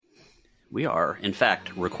We are, in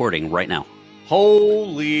fact, recording right now.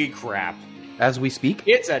 Holy crap. As we speak?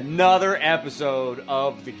 It's another episode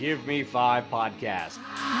of the Give Me 5 podcast.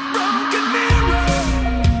 Broken mirror.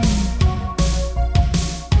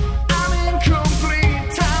 I'm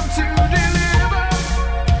incomplete. Time to deliver.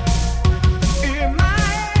 In my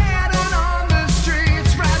head and on the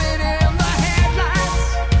streets, riding in the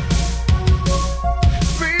headlights.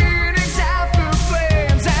 Phoenix out the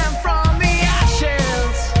flames and from the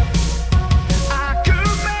ashes, I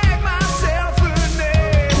could make myself a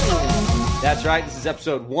name. That's right. This is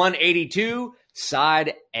episode 182,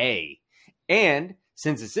 Side A. And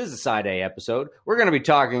since this is a Side A episode, we're going to be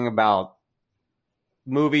talking about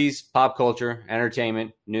movies, pop culture,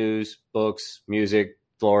 entertainment, news, books, music,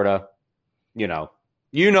 Florida. You know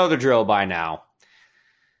the drill by now.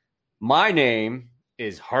 My name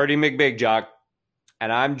is Hardy McBigjock,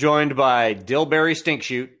 and I'm joined by Dillberry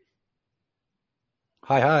Stinkshoot.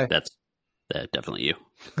 Hi. That's definitely you.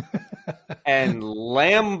 And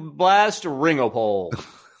Lamblast Ringopole.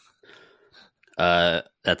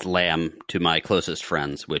 That's Lamb to my closest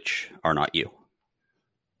friends, which are not you.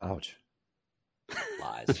 Ouch.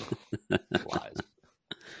 Lies.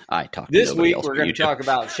 I talk to This nobody week, else we're but going you to two. talk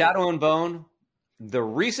about Shadow and Bone, the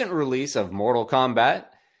recent release of Mortal Kombat,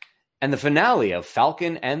 and the finale of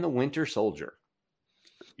Falcon and the Winter Soldier.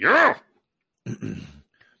 Yeah!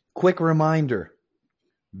 Quick reminder.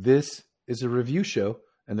 This is a review show,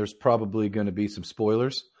 and there's probably going to be some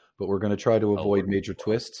spoilers, but we're going to try to avoid major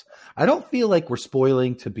twists. I don't feel like we're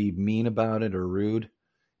spoiling to be mean about it or rude.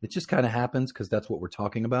 It just kind of happens because that's what we're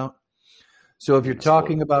talking about. So if you're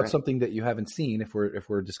talking about something that you haven't seen, if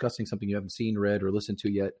we're discussing something you haven't seen, read, or listened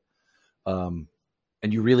to yet, and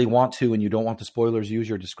you really want to and you don't want the spoilers, use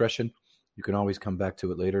your discretion. You can always come back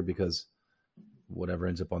to it later because whatever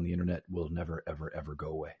ends up on the internet will never, ever, ever go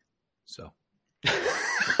away. So...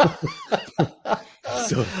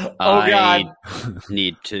 Oh, God. I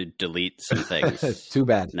need to delete some things. Too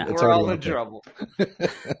bad. Now. We're all in trouble.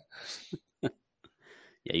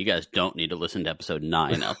 Yeah, you guys don't need to listen to episode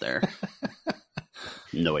 9 out there.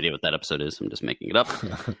 No idea what that episode is. I'm just making it up.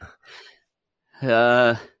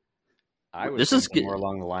 I was This is thinking good. more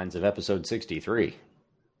along the lines of episode 63.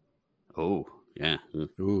 Oh, yeah.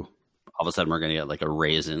 Ooh. All of a sudden, we're going to get like a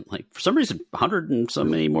raise in. Like, for some reason, 100 and so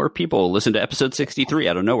many more people listen to episode 63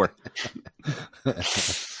 out of nowhere.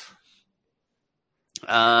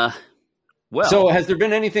 Well, So has there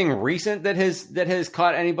been anything recent that has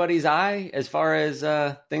caught anybody's eye as far as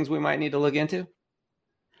things we might need to look into?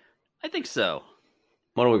 I think so.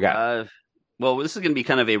 What do we got? Well, this is going to be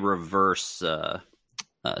kind of a reverse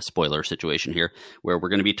spoiler situation here, where we're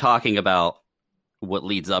going to be talking about what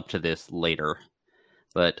leads up to this later.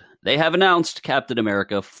 But they have announced Captain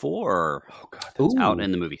America 4 out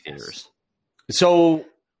in the movie theaters. So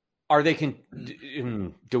are they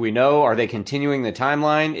do we know, are they continuing the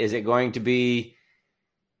timeline? Is it going to be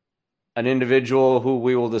an individual who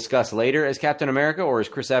we will discuss later as Captain America, or is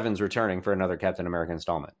Chris Evans returning for another Captain America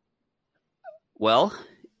installment? Well,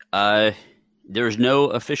 there's no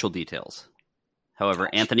official details. However,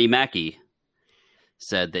 Anthony Mackie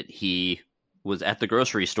said that he was at the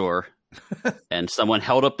grocery store and someone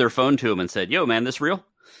held up their phone to him and said, "Yo, man, this real?"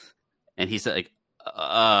 And he said, like,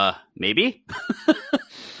 maybe.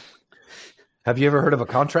 Have you ever heard of a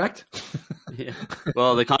contract? Yeah.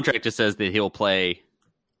 Well, the contract just says that he'll play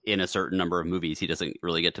in a certain number of movies. He doesn't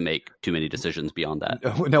really get to make too many decisions beyond that.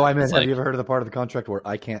 No, I meant, It's have like- you ever heard of the part of the contract where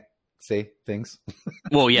I can't say things?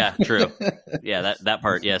 Well, yeah, true. Yeah, that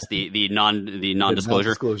part. Yes, the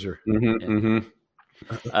non-disclosure. Non-disclosure.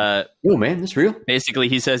 Oh man, this real? Basically,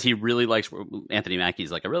 he says he really likes Anthony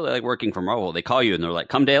Mackie's like, I really like working for Marvel. They call you and they're like,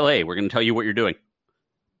 come to LA. We're going to tell you what you're doing.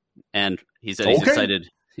 And he said he's excited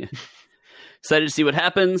to see what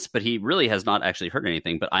happens, but he really has not actually heard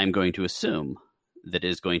anything. But I'm going to assume that it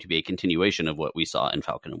is going to be a continuation of what we saw in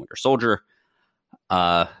Falcon and Winter Soldier.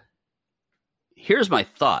 Here's my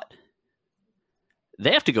thought.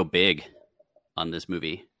 They have to go big on this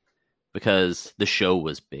movie because the show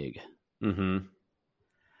was big. Mm-hmm.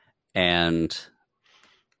 And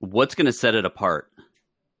what's going to set it apart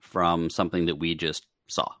from something that we just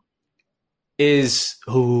saw? Is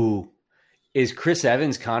Chris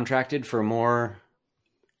Evans contracted for more?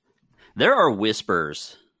 There are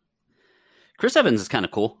whispers. Chris Evans is kind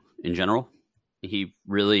of cool in general. He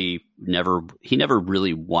never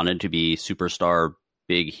really wanted to be superstar,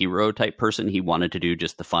 big hero type person. He wanted to do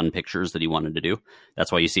just the fun pictures that he wanted to do.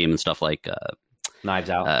 That's why you see him in stuff like Knives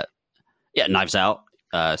Out. Knives Out.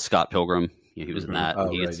 Scott Pilgrim. He was in that. Oh,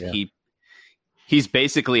 right, yeah. He's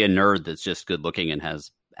basically a nerd that's just good looking and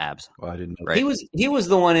has abs. Well, I didn't know. Right. He was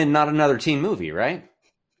the one in Not Another Teen Movie, right?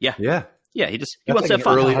 Yeah. Yeah. Yeah, he That's wants to like have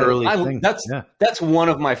an fun. early thing. That's one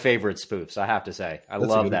of my favorite spoofs. I have to say, I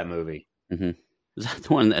love that movie. Mm-hmm. Was that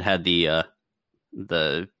the one that had the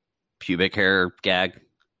pubic hair gag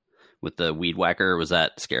with the weed whacker? Or was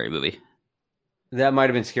that Scary Movie? That might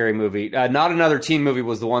have been Scary Movie. Not Another Teen Movie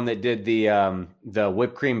was the one that did the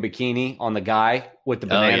whipped cream bikini on the guy with the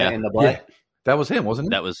banana in the butt. Yeah. That was him, wasn't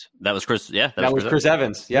it? That was Chris. Yeah, that was Chris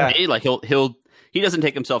Evans. Yeah, he doesn't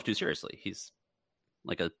take himself too seriously. He's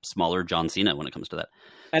like a smaller John Cena when it comes to that.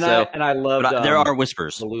 And I love. There are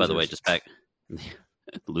whispers, by the way, just back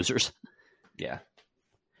losers. Yeah,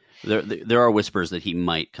 there are whispers that he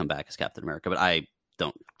might come back as Captain America, but I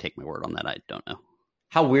don't take my word on that. I don't know.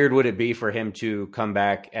 How weird would it be for him to come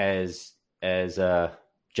back as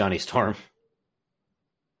Johnny Storm?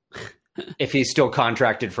 If he's still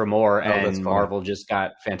contracted for more and Marvel just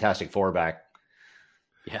got Fantastic Four back.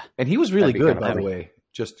 Yeah. And he was really good, by the way.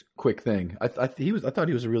 Just quick thing. I thought he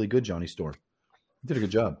was a really good Johnny Storm. He did a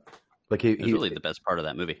good job. Like he's really the best part of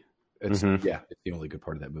that movie. It's it's the only good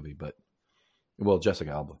part of that movie, but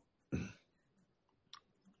Jessica Alba.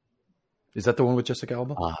 Is that the one with Jessica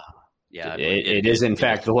Alba? Yeah. It is in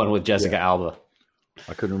fact the one with Jessica Alba.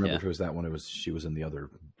 I couldn't remember if it was that one. She was in the other.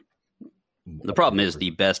 The problem is the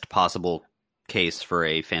best possible case for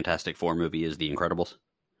a Fantastic Four movie is The Incredibles.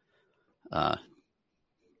 They're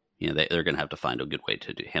going to have to find a good way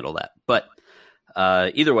to handle that. But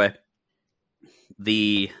either way,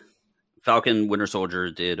 the Falcon Winter Soldier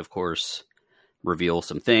did, of course, reveal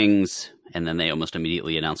some things, and then they almost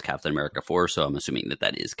immediately announced Captain America 4, so I'm assuming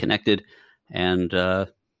that is connected, and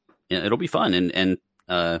it'll be fun. And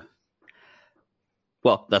well,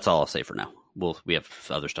 that's all I'll say for now. We have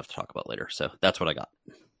other stuff to talk about later, so that's what I got.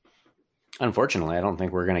 Unfortunately, I don't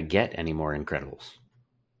think we're going to get any more Incredibles.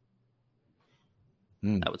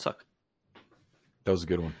 That would suck. That was a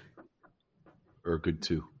good one. Or a good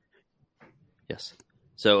two. Yes.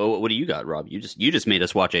 So what do you got, Rob? You just made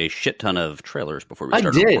us watch a shit ton of trailers before we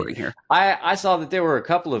started recording here. I saw that there were a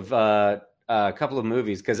couple of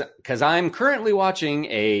movies because I'm currently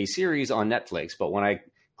watching a series on Netflix, but when I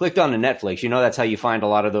clicked on the Netflix, that's how you find a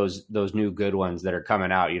lot of those new good ones that are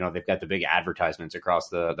coming out. They've got the big advertisements across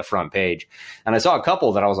the front page. And I saw a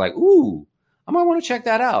couple that I was like, ooh, I might want to check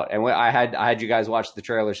that out. And I had you guys watch the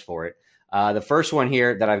trailers for it. The first one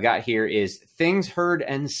here that I've got here is Things Heard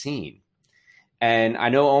and Seen. And I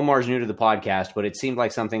know Omar's new to the podcast, but it seemed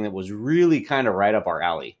like something that was really kind of right up our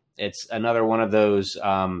alley. It's another one of those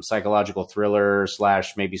psychological thriller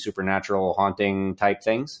 / maybe supernatural haunting type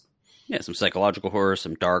things. Yeah, some psychological horror,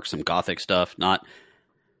 some dark, some gothic stuff. Not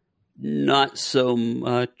so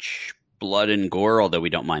much blood and gore, although we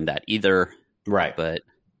don't mind that either. Right. But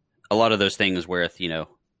a lot of those things with,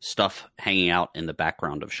 stuff hanging out in the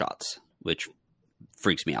background of shots, which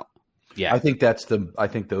freaks me out. Yeah. I think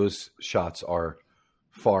those shots are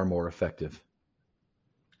far more effective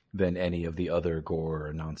than any of the other gore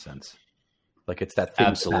or nonsense. Like it's that thing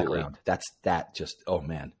in the background. That just, oh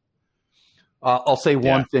man. I'll say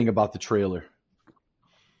one thing about the trailer.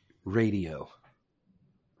 Radio.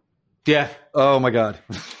 Yeah. Oh my God.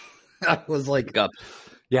 I was like,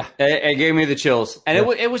 yeah. It gave me the chills. And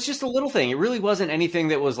it was just a little thing. It really wasn't anything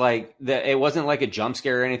that was like that. It wasn't like a jump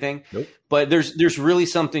scare or anything. Nope. But there's really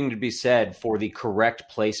something to be said for the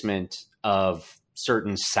correct placement of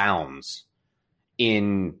certain sounds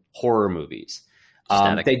in horror movies.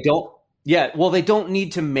 They don't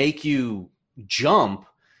need to make you jump.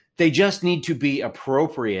 They just need to be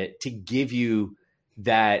appropriate to give you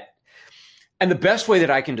that. And the best way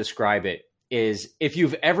that I can describe it is if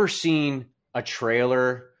you've ever seen a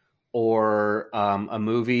trailer or a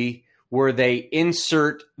movie where they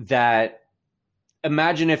insert that,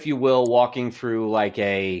 imagine, if you will, walking through like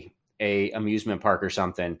a amusement park or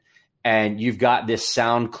something, and you've got this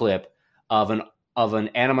sound clip of an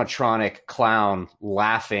animatronic clown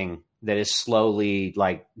laughing that is slowly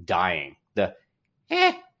like dying.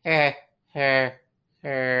 I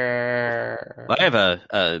have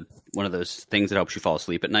a one of those things that helps you fall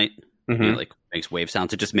asleep at night. Mm-hmm. Like makes wave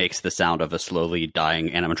sounds. It just makes the sound of a slowly dying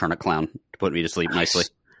animatronic clown to put me to sleep nicely.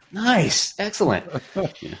 Nice, excellent.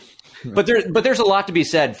 Yeah. But there's a lot to be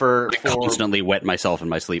said for constantly wet myself in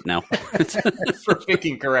my sleep now for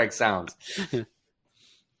picking correct sounds.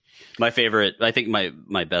 My favorite, I think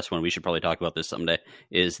my best one, we should probably talk about this someday,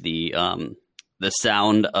 is the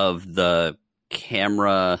sound of the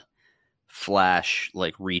camera flash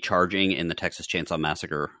like recharging in the Texas Chainsaw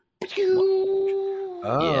Massacre.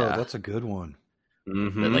 Oh, yeah. That's a good one.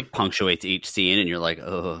 Mm-hmm. It like punctuates each scene, and you're like,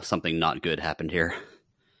 oh, something not good happened here.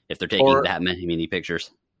 If they're taking that many pictures.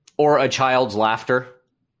 Or a child's laughter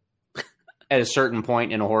at a certain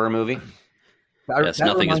point in a horror movie. Yes,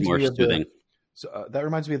 nothing is more soothing. That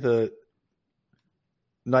reminds me of the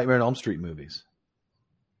Nightmare on Elm Street movies.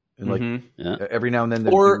 And like every now and then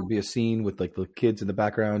there would be a scene with like the kids in the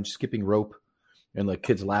background skipping rope and like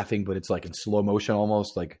kids laughing, but it's like in slow motion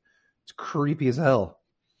almost. Like it's creepy as hell.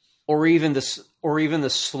 Or even the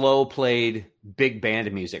slow played big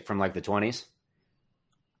band music from like the 20s.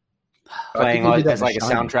 Playing as like a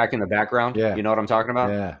soundtrack in the background. Yeah. You know what I'm talking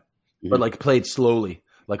about? Yeah. But like played slowly,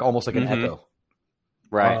 like almost like an echo.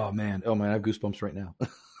 Right. Oh man, I have goosebumps right now.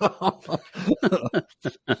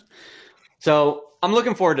 So I'm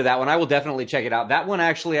looking forward to that one. I will definitely check it out. That one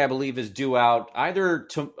actually, I believe, is due out either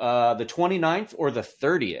to, the 29th or the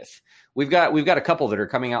 30th. We've got a couple that are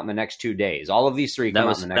coming out in the next 2 days. All of these three come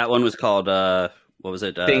out in the next. That one was called what was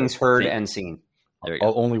it? Things Heard and Seen.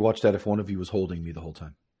 I'll only watch that if one of you was holding me the whole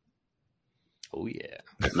time. Oh yeah,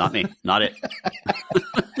 not me, not it.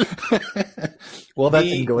 Well, that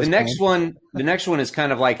didn't go as the next one. The next one is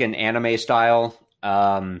kind of like an anime style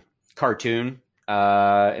cartoon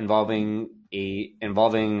involving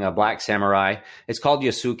a black samurai. It's called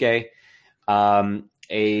Yasuke.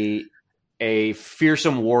 A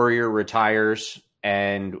fearsome warrior retires,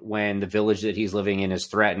 and when the village that he's living in is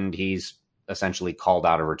threatened, he's essentially called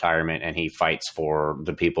out of retirement, and he fights for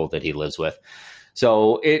the people that he lives with.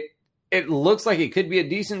 So it looks like it could be a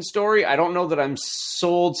decent story. I don't know that I'm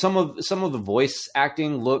sold. Some of the voice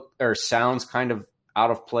acting sounds kind of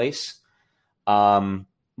out of place.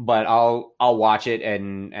 But I'll watch it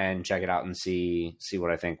and check it out and see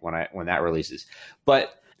what I think when that releases.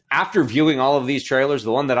 But after viewing all of these trailers,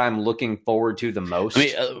 the one that I'm looking forward to the most. I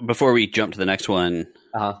mean, before we jump to the next one,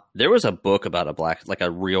 there was a book about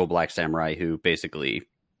a real black samurai who basically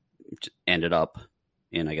ended up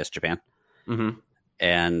in, I guess, Japan. Mm-hmm.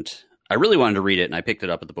 And I really wanted to read it, and I picked it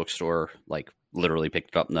up at the bookstore, like literally picked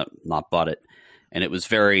it up, not bought it. And it was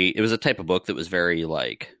a type of book that was very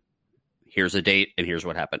like, here's a date and here's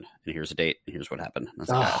what happened, and here's a date and here's what happened. And I was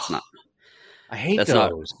like, that's not. I hate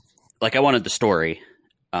those. Like I wanted the story.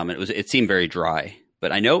 It seemed very dry,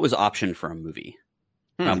 but I know it was optioned for a movie.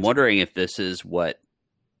 I'm wondering if this is what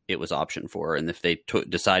it was optioned for, and if they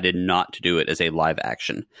decided not to do it as a live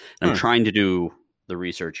action. And I'm trying to do the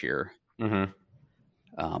research here. Mm-hmm.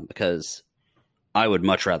 Because I would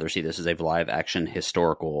much rather see this as a live action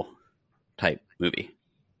historical type movie.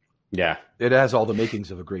 Yeah. It has all the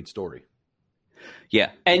makings of a great story.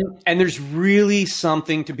 Yeah. And there's really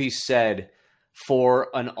something to be said for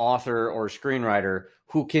an author or screenwriter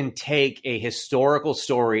who can take a historical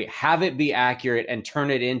story, have it be accurate, and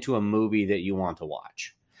turn it into a movie that you want to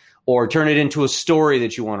watch, or turn it into a story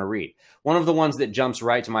that you want to read. One of the ones that jumps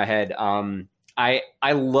right to my head, I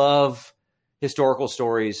love historical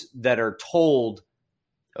stories that are told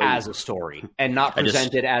as a story and not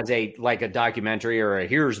presented as a documentary or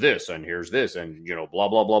here's this and blah,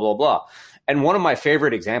 blah, blah, blah, blah. And one of my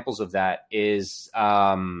favorite examples of that is,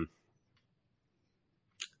 I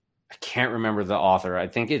can't remember the author. I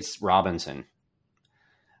think it's Robinson.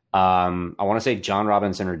 I want to say John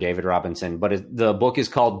Robinson or David Robinson, but the book is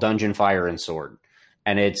called Dungeon, Fire, and Sword.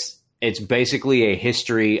 And it's basically a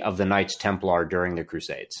history of the Knights Templar during the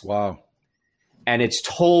Crusades. Wow. And it's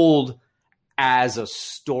told as a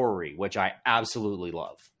story, which I absolutely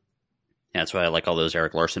love. Yeah, that's why I like all those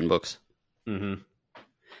Eric Larson books. Mm-hmm.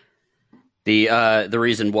 The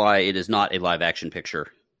reason why it is not a live action picture,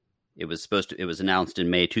 it was announced in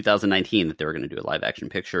May 2019 that they were going to do a live action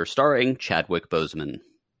picture starring Chadwick Boseman.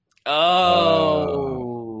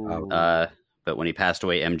 But when he passed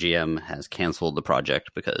away, MGM has canceled the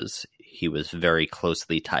project because he was very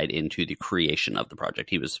closely tied into the creation of the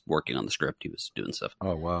project. He was working on the script. He was doing stuff.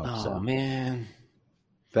 Oh, wow. Oh, man.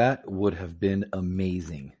 That would have been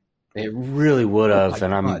amazing. It really would have,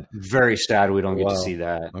 and I'm very sad we don't get to see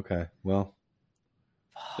that. Okay, well.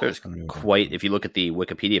 There's quite, if you look at the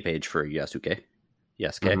Wikipedia page for Yasuke,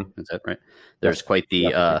 is that right? There's quite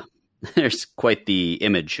the there's quite the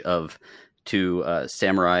image of two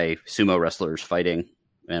samurai sumo wrestlers fighting,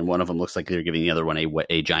 and one of them looks like they're giving the other one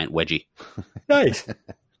a giant wedgie. Nice.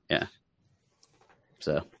 Yeah.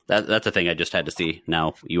 So that's a thing I just had to see.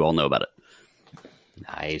 Now you all know about it.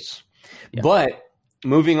 Nice. Yeah. But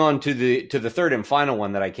moving on to the third and final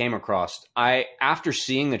one that I came across, after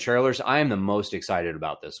seeing the trailers, I am the most excited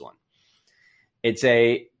about this one. It's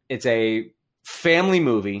a family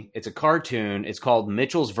movie. It's a cartoon. It's called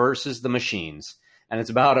Mitchell's versus the Machines, and it's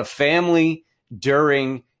about a family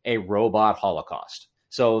during a robot holocaust.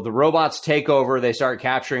 So the robots take over. They start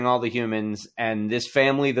capturing all the humans, and this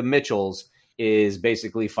family, the Mitchells, is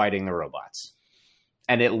basically fighting the robots,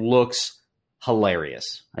 and it looks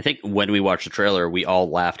hilarious. I think when we watched the trailer, we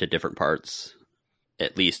all laughed at different parts,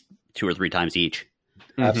 at least 2 or 3 times each.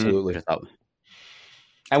 Absolutely.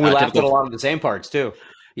 And we laughed at a lot of the same parts too.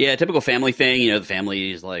 Yeah, typical family thing. The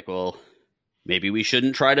family is like, well, maybe we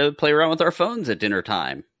shouldn't try to play around with our phones at dinner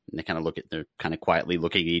time. And they kind of they're kind of quietly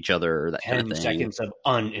looking at each other, that kind of thing. 10 seconds of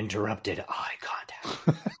uninterrupted eye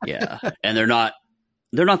contact. Yeah. And they're not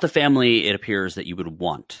the family, it appears, that you would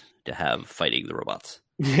want to have fighting the robots.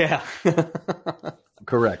 Yeah.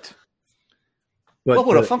 Correct. But what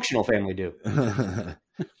would a functional family do?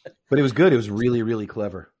 But it was good. It was really, really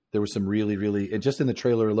clever. There was some really, and just in the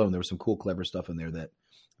trailer alone, there was some cool, clever stuff in there that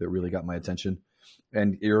really got my attention.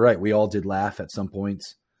 And you're right. We all did laugh at some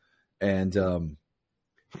points. And,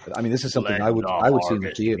 I mean, this is something I would see in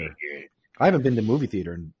the theater. I haven't been to movie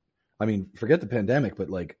theater. And I mean, forget the pandemic, but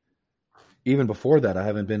like even before that, I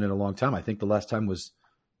haven't been in a long time. I think the last time was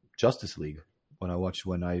Justice League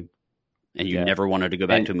and you never wanted to go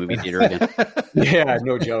back to a movie theater again. Yeah,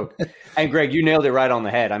 no joke. And Greg, you nailed it right on the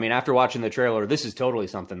head. I mean, after watching the trailer, this is totally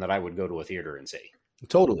something that I would go to a theater and see.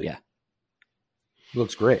 Totally. Yeah.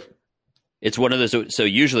 Looks great. It's one of those. So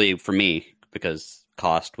usually for me, because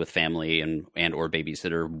cost with family and or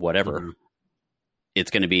babysitter, whatever, it's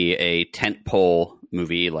going to be a tentpole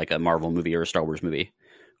movie like a Marvel movie or a Star Wars movie,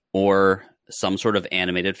 or some sort of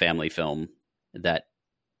animated family film that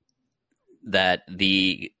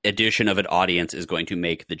the addition of an audience is going to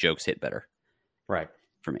make the jokes hit better. Right.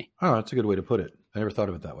 For me. Oh, that's a good way to put it. I never thought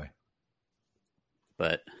of it that way.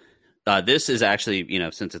 But this is actually,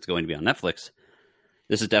 since it's going to be on Netflix,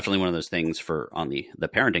 this is definitely one of those things for on the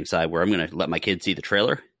parenting side where I'm going to let my kids see the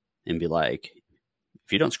trailer and be like,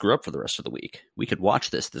 if you don't screw up for the rest of the week, we could watch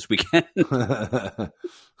this weekend.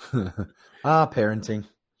 Parenting.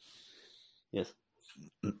 Yes.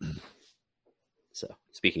 So,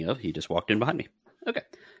 speaking of, he just walked in behind me. Okay.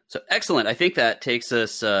 So, excellent. I think that takes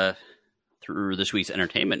us through this week's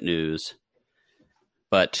entertainment news.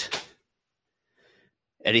 But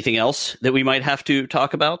anything else that we might have to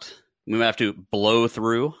talk about? We might have to blow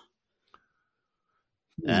through?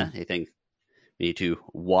 Anything we need to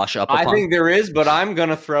wash up upon? I think there is, but I'm going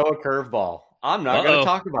to throw a curveball. I'm not going to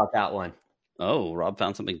talk about that one. Oh, Rob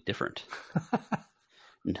found something different.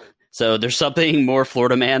 So there's something more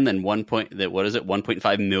Florida man than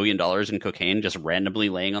 $1.5 million in cocaine just randomly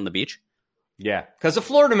laying on the beach? Yeah, because a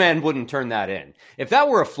Florida man wouldn't turn that in. If that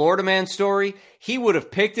were a Florida man story, he would have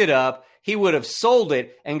picked it up, he would have sold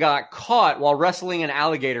it, and got caught while wrestling an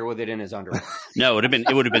alligator with it in his underwear. No, it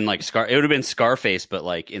would have been like Scarface, but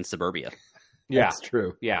like in suburbia. Yeah, that's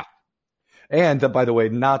true. Yeah, and by the way,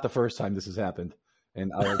 not the first time this has happened.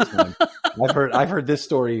 And I'll explain. I've heard this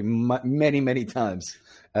story many times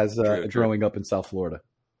as growing up in South Florida.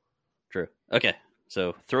 True. Okay,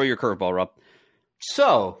 so throw your curveball, Rob.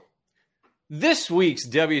 So this week's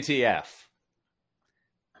WTF: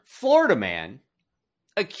 Florida man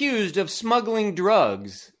accused of smuggling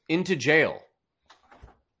drugs into jail.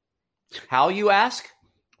 How, you ask?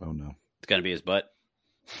 Oh no, it's gonna be his butt.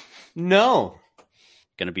 No,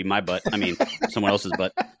 gonna be my butt. I mean, someone else's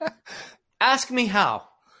butt. Ask me how.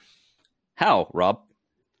 How, Rob?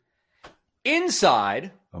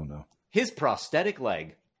 Inside. Oh no. His prosthetic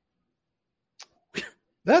leg.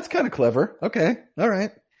 That's kind of clever. Okay. All right.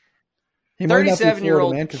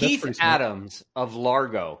 37-year-old Keith Adams of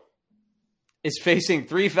Largo is facing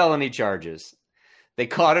 3 felony charges. They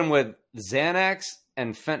caught him with Xanax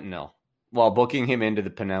and fentanyl while booking him into the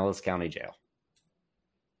Pinellas County Jail.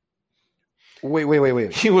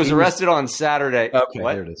 Wait. He was arrested on Saturday. Okay,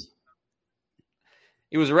 there it is.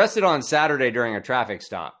 He was arrested on Saturday during a traffic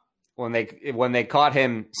stop when they caught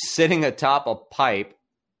him sitting atop a pipe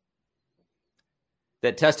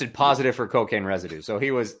that tested positive for cocaine residue. So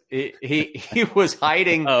he was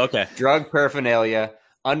hiding drug paraphernalia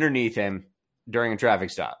underneath him during a traffic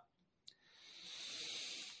stop.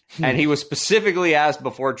 And he was specifically asked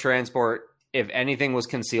before transport if anything was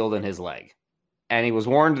concealed in his leg. And he was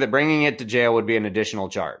warned that bringing it to jail would be an additional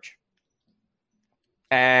charge.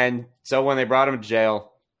 And so when they brought him to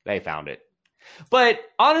jail, they found it. But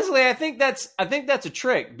honestly, I think that's a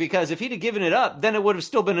trick, because if he'd have given it up, then it would have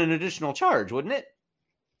still been an additional charge, wouldn't it?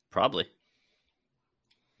 Probably.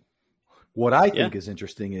 What I think is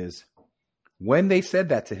interesting is when they said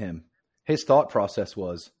that to him, his thought process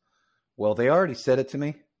was, well, they already said it to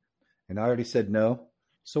me and I already said no.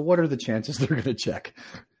 So what are the chances they're going to check?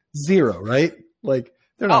 0, right? Like,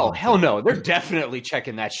 they're not. Oh, hell no. They're definitely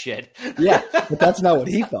checking that shit. Yeah, but that's not what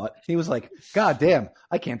he thought. He was like, God damn,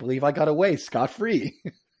 I can't believe I got away scot-free.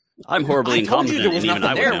 I'm horribly incompetent. I told you there was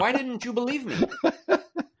nothing there. Why didn't you believe me?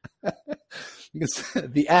 Because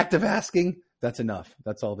the act of asking, that's enough.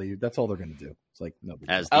 That's all they're going to do. It's like, no.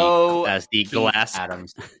 As the glass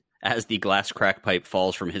Adams. as the glass crack pipe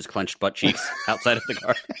falls from his clenched butt cheeks outside of the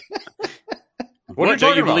car. What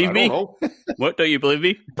don't you believe about? me? What, don't you believe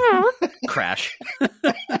me? Crash.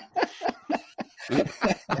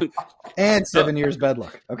 And 7 years bad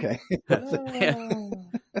luck. Okay. Excellent.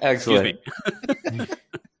 Excuse me.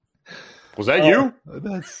 Was that you?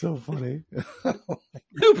 That's so funny.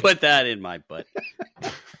 Who put that in my butt?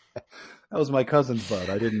 That was my cousin's butt.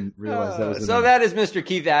 I didn't realize that was. So that is Mr.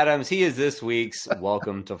 Keith Adams. He is this week's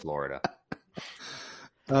Welcome to Florida.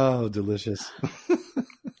 Oh, delicious.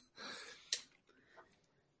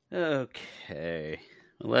 Okay.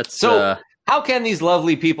 Let's. So, how can these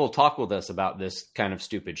lovely people talk with us about this kind of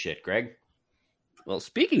stupid shit, Greg? Well,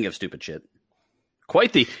 speaking of stupid shit,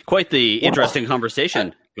 quite the interesting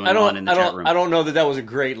conversation going on in the chat room. I don't know that was a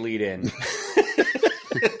great lead-in.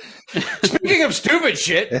 Speaking of stupid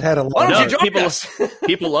shit, It had a why lot. don't you join us?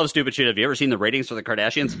 People love stupid shit. Have you ever seen the ratings for the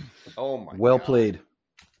Kardashians? Oh my! Well God. played.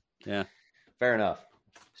 Yeah, Fair enough.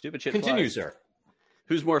 stupid shit. Continue, flies. sir.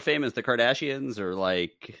 Who's more famous, the Kardashians or I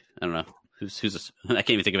don't know. I can't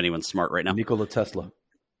even think of anyone smart right now. Nikola Tesla.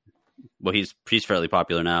 Well, he's fairly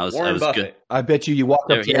popular now. Warren Buffett. I bet you walk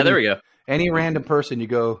up to there we go. any random person, you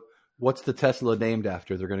go, "What's the Tesla named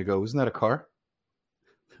after?" They're going to go, "Isn't that a car?"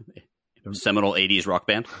 Seminal 80s rock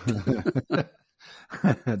band.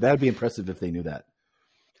 That'd be impressive if they knew that.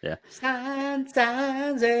 Yeah. Signs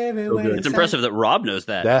everywhere. good. It's impressive that Rob knows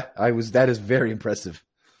that. That is very impressive.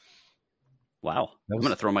 Wow. That was- I'm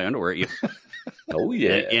going to throw my underwear at you. Oh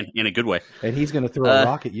yeah. In a good way. And he's going to throw a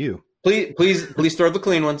rock at you. Please throw the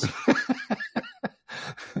clean ones.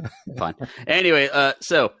 Fine. Anyway,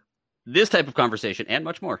 so this type of conversation and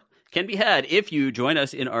much more can be had if you join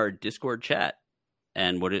us in our Discord chat.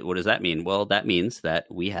 And what does that mean? Well, that means that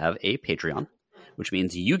we have a Patreon, which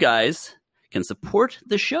means you guys can support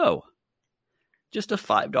the show. Just a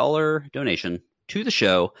 $5 donation to the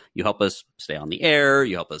show. You help us stay on the air.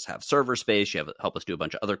 You help us have server space. You help us do a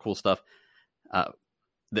bunch of other cool stuff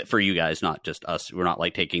that for you guys, not just us. We're not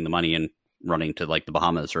like taking the money and running to like the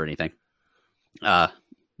Bahamas or anything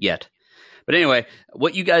yet. But anyway,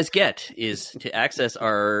 what you guys get is to access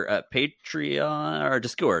our Patreon, our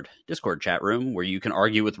Discord chat room, where you can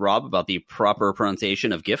argue with Rob about the proper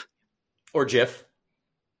pronunciation of GIF. Or GIF.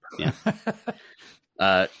 Yeah.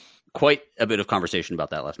 Quite a bit of conversation about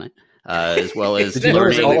that last night, as well as Did you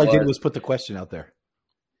notice learning. all I did was put the question out there?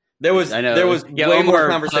 There was Yeah, way more Omar-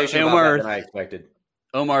 conversation about Omar- that than I expected.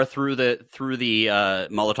 Omar threw the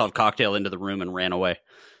Molotov cocktail into the room and ran away.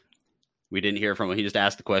 We didn't hear from him. He just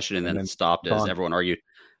asked the question and then stopped as gone. everyone argued.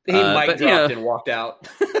 He mic but, dropped you know, and walked out.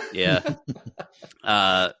 Yeah.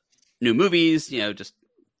 New movies, just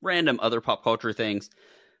random other pop culture things.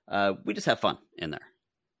 We just have fun in there.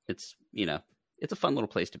 It's a fun little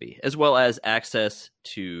place to be, as well as access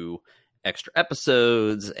to extra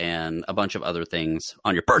episodes and a bunch of other things.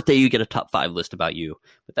 On your birthday, you get a top 5 list about you.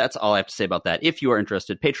 But that's all I have to say about that. If you are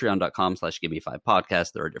interested,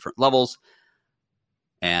 patreon.com/gimme5podcast. There are different levels,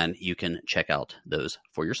 and you can check out those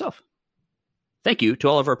for yourself. Thank you to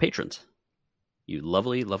all of our patrons. You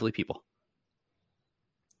lovely, lovely people.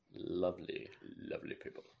 Lovely, lovely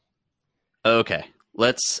people. Okay, we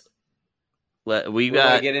We're got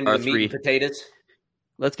gonna get into our the meat 3. and potatoes.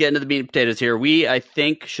 Let's get into the meat and potatoes here. We, I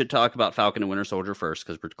think, should talk about Falcon and Winter Soldier first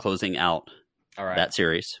because we're closing out All right. that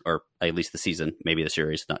series, or at least the season, maybe the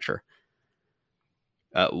series, not sure.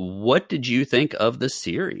 What did you think of the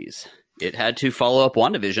series? It had to follow up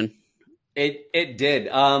WandaVision. It did.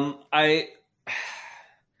 I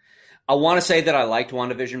want to say that I liked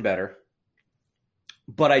WandaVision better,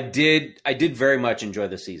 but I did very much enjoy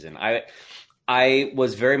the season. I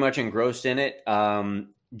was very much engrossed in it.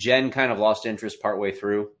 Jen kind of lost interest partway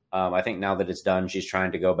through. I think now that it's done, she's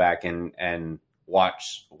trying to go back and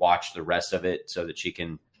watch the rest of it so that she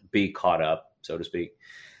can be caught up, so to speak.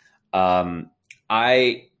 Why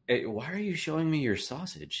are you showing me your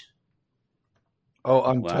sausage? Oh,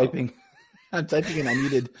 I'm typing. I'm typing and I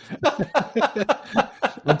needed.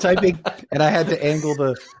 I'm typing and I had to angle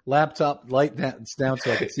the laptop light down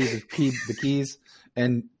so I could see the keys.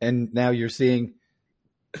 And now you're seeing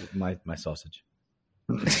my sausage.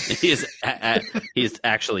 He's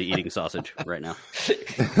actually eating sausage right now.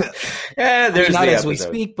 There's not the as we episode.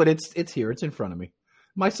 speak, but it's here. It's in front of me.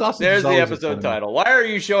 My sausage. There's is the always in episode front of me. title. Why are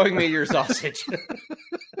you showing me your sausage?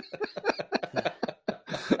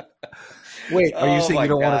 Wait, are you Oh saying my you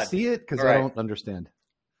don't want God. to see it? Because Right. I don't understand.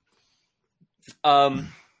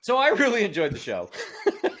 So I really enjoyed the show.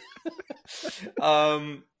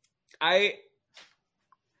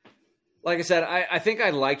 Like I said, I think I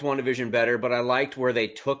liked WandaVision better, but I liked where they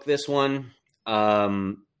took this one.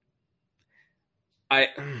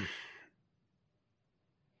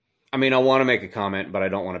 I mean, I want to make a comment, but I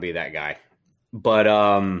don't want to be that guy. But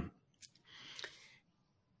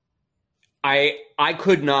I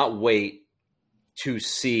could not wait to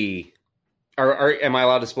see. Am I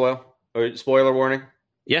allowed to spoil? Or spoiler warning?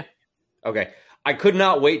 Yeah. Okay. I could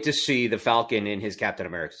not wait to see the Falcon in his Captain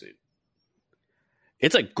America suit.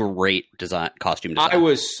 It's a great costume design.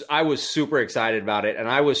 I was super excited about it, and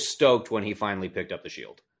I was stoked when he finally picked up the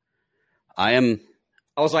shield. I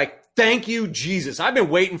was like, thank you, Jesus. I've been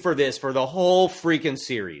waiting for this for the whole freaking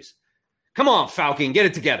series. Come on, Falcon, get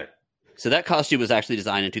it together. So that costume was actually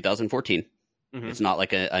designed in 2014. Mm-hmm. It's not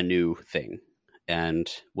like a new thing. And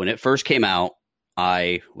when it first came out,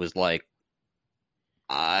 I was like,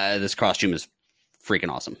 this costume is freaking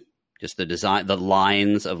awesome. Just the design, the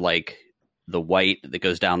lines of like the white that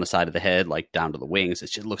goes down the side of the head, like down to the wings.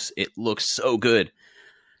 It looks so good.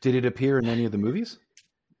 Did it appear in any of the movies?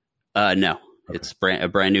 No, okay. It's a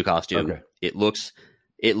brand new costume. Okay. It looks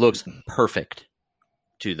perfect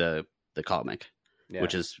to the comic,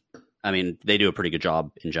 which is, I mean, they do a pretty good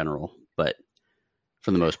job in general, but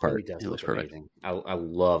for the most part, it looks perfect. Amazing. I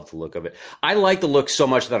love the look of it. I like the look so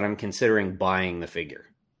much that I'm considering buying the figure.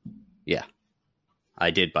 Yeah,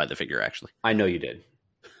 I did buy the figure, actually. I know you did.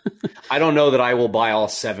 I don't know that I will buy all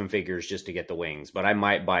 7 figures just to get the wings, but I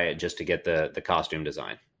might buy it just to get the costume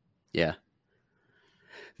design. Yeah.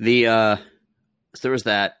 So there was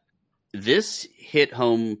that. This hit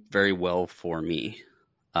home very well for me.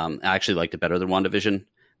 I actually liked it better than WandaVision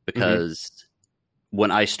because when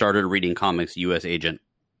I started reading comics, U.S. Agent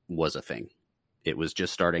was a thing. It was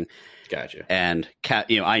just starting. Gotcha. And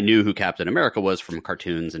I knew who Captain America was from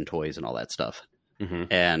cartoons and toys and all that stuff. Mm-hmm.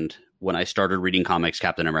 And when I started reading comics,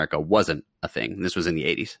 Captain America wasn't a thing. This was in the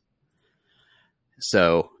 80s.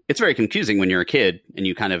 So it's very confusing when you're a kid and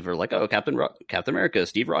you kind of are like, oh, Captain America,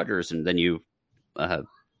 Steve Rogers. And then you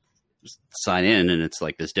sign in and it's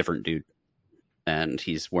like this different dude. And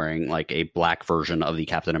he's wearing like a black version of the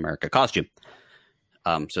Captain America costume.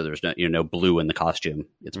 So there's no blue in the costume.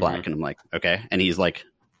 It's black. And I'm like, okay. And he's like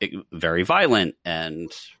very violent.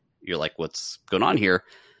 And you're like, what's going on here?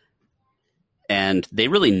 And they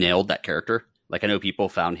really nailed that character. Like, I know people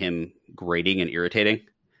found him grating and irritating,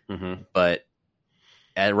 but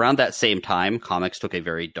at around that same time, comics took a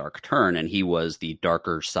very dark turn, and he was the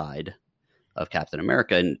darker side of Captain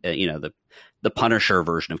America, and the Punisher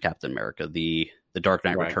version of Captain America, the Dark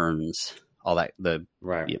Knight Returns, all that.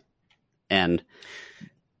 And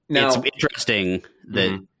now, it's interesting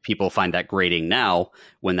that people find that grating now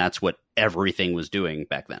when that's what everything was doing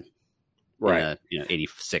back then, right?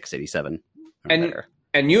 86, 87.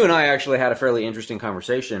 And you and I actually had a fairly interesting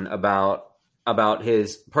conversation about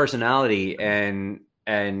his personality and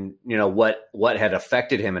what had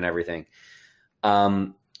affected him and everything.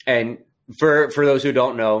 And for those who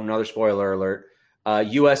don't know, another spoiler alert,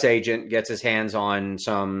 U.S. Agent gets his hands on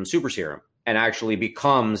some super serum and actually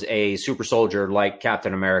becomes a super soldier like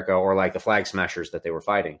Captain America or like the Flag Smashers that they were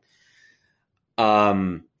fighting.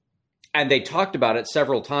 And they talked about it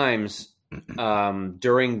several times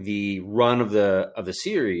during the run of the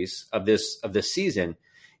series of this season,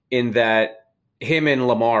 in that him and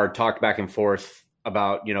Lamar talked back and forth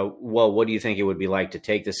about, well, what do you think it would be like to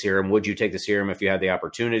take the serum? Would you take the serum if you had the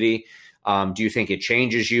opportunity? Do you think it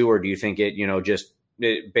changes you, or do you think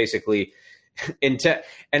it basically and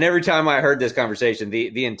every time I heard this conversation,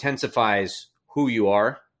 the intensifies who you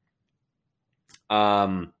are.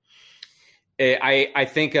 I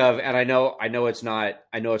think of, and I know it's not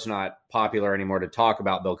popular anymore to talk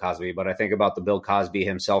about Bill Cosby, but I think about the Bill Cosby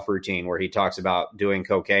himself routine where he talks about doing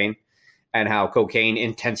cocaine and how cocaine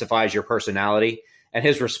intensifies your personality. And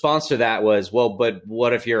his response to that was, well, but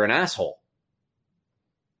what if you're an asshole?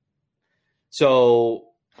 So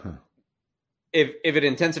if it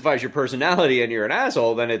intensifies your personality and you're an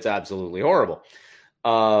asshole, then it's absolutely horrible.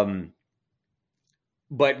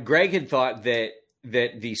 But Greg had thought that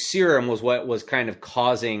the serum was what was kind of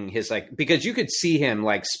causing his, because you could see him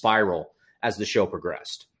spiral as the show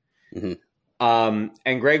progressed. Mm-hmm.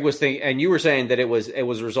 And Greg was thinking, and you were saying that it was a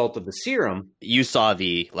result of the serum. You saw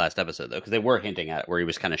the last episode though, because they were hinting at it where he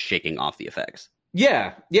was kind of shaking off the effects.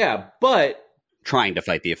 Yeah. But trying to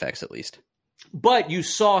fight the effects at least. But you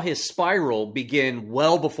saw his spiral begin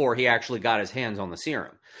well before he actually got his hands on the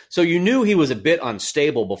serum. So you knew he was a bit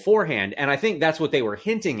unstable beforehand. And I think that's what they were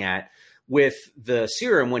hinting at with the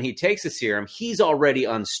serum. When he takes the serum, he's already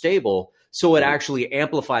unstable. So it actually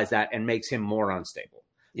amplifies that and makes him more unstable.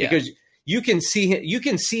 Yeah. Because you can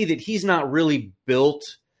see that he's not really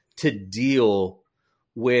built to deal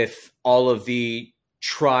with all of the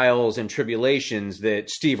trials and tribulations that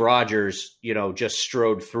Steve Rogers, just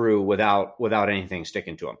strode through without anything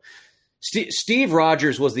sticking to him. Steve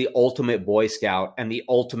Rogers was the ultimate Boy Scout and the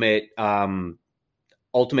ultimate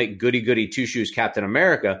goody two shoes Captain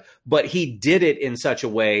America, but he did it in such a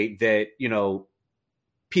way that, you know,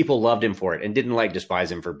 people loved him for it and didn't like despise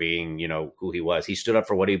him for being, you know, who he was. He stood up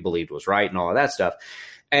for what he believed was right and all of that stuff.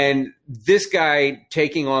 And this guy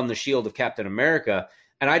taking on the shield of Captain America,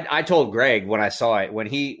 and I told Greg when I saw it, when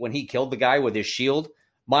he killed the guy with his shield,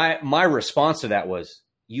 my response to that was,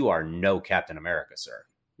 "You are no Captain America, sir."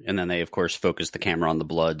 And then they, of course, focused the camera on the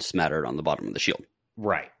blood smattered on the bottom of the shield.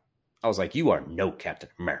 Right. I was like, "You are no Captain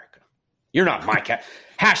America. You're not my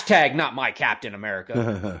hashtag not my Captain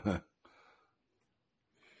America."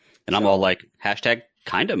 And I'm all like, hashtag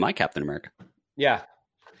kind of my Captain America. Yeah.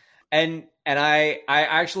 And I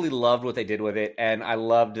actually loved what they did with it. And I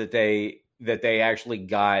loved that they actually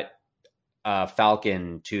got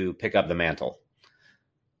Falcon to pick up the mantle.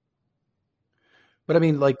 But I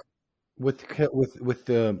mean, like with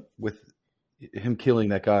him killing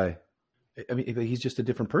that guy, I mean, he's just a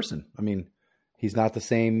different person. I mean, he's not the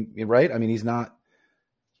same, right? I mean, he's not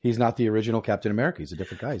the original Captain America. He's a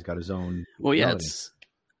different guy. He's got his own. Well, yeah,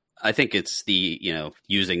 I think it's the, you know,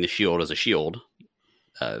 using the shield as a shield.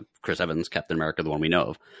 Chris Evans, Captain America, the one we know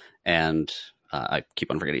of, and I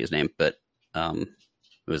keep on forgetting his name, but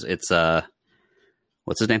it's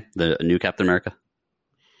what's his name? The new Captain America.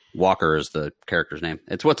 Walker is the character's name.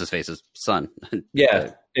 It's what's his face's son.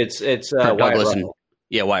 Yeah, it's Kurt Douglas.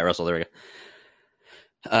 Wyatt Russell. There we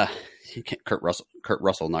go. Kurt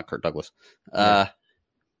Russell, not Kurt Douglas.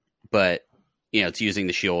 But you know, it's using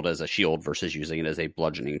the shield as a shield versus using it as a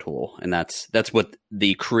bludgeoning tool. And that's what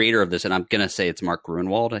the creator of this, and I'm going to say it's Mark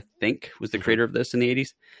Gruenwald, I think, was the creator of this in the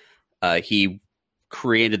 80s. He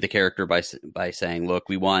created the character by saying, look,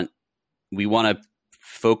 we want to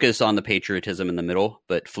focus on the patriotism in the middle,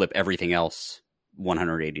 but flip everything else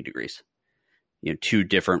 180 degrees. You know, two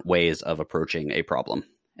different ways of approaching a problem.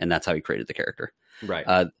 And that's how he created the character.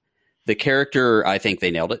 Right. The character, I think they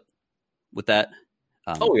nailed it with that.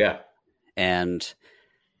 Oh, yeah. And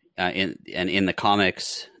in the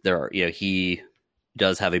comics, there are, you know, he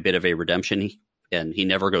does have a bit of a redemption, and he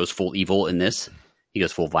never goes full evil in this. He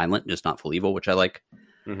goes full violent, just not full evil, which I like.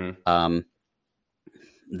 Mm-hmm.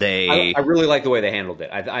 I really like the way they handled it.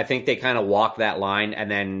 I think they kind of walked that line and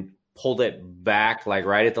then pulled it back, like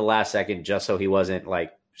right at the last second, just so he wasn't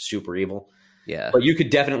like super evil. Yeah, but you could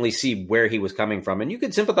definitely see where he was coming from, and you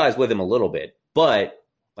could sympathize with him a little bit. But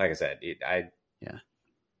like I said,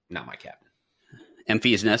 not my captain.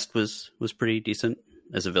 Enfys Nest was pretty decent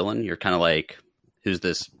as a villain. You're kind of like, who's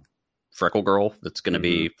this freckle girl that's going to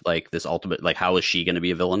be like this ultimate, like, how is she going to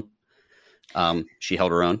be a villain? She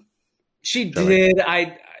held her own. She did.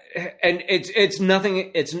 And it's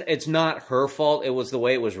nothing. It's not her fault. It was the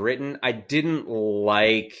way it was written. I didn't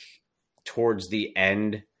like towards the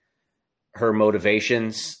end her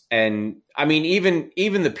motivations, and I mean,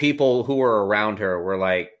 even the people who were around her were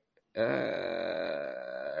like,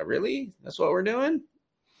 really? That's what we're doing?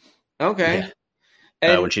 Okay. Yeah.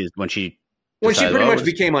 And when she pretty much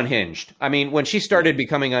became unhinged. I mean, when she started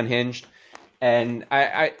becoming unhinged, and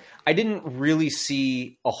I didn't really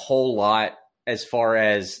see a whole lot as far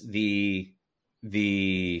as the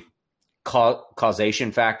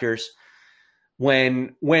causation factors.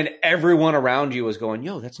 When everyone around you was going,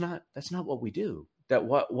 yo, that's not what we do.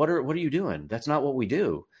 What are you doing? That's not what we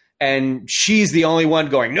do. And she's the only one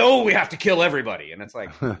going, no, we have to kill everybody. And it's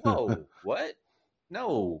like, oh, what?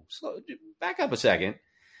 No, back up a second.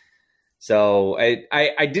 So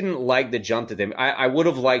I didn't like the jump to them. I would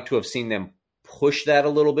have liked to have seen them push that a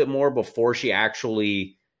little bit more before she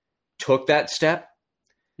actually took that step.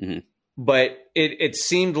 Mm-hmm. But it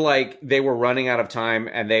seemed like they were running out of time,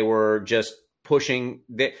 and they were just pushing.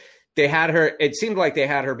 They had her. It seemed like they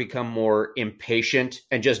had her become more impatient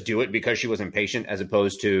and just do it because she was impatient, as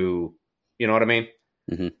opposed to, you know what I mean?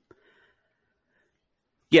 Mm-hmm.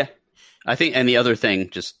 Yeah, I think. And the other thing,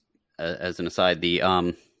 just as an aside, the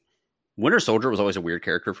Winter Soldier was always a weird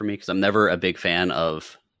character for me, because I'm never a big fan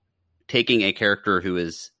of taking a character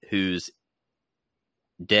who's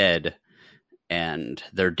dead, and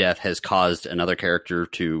their death has caused another character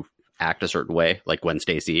to act a certain way, like Gwen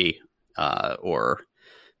Stacy or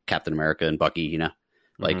Captain America and Bucky, you know,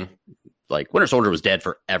 like Winter Soldier was dead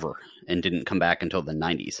forever and didn't come back until the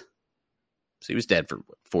 90s. So he was dead for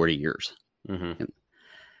 40 years. Mm-hmm.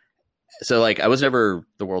 So like, I was never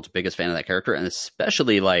the world's biggest fan of that character. And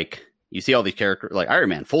especially like, you see all these characters like Iron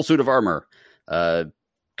Man, full suit of armor,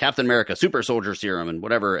 Captain America, super soldier serum and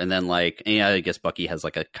whatever. And then like, yeah, I guess Bucky has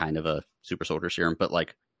like a kind of a super soldier serum, but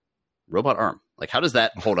like robot arm, like how does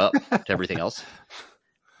that hold up to everything else?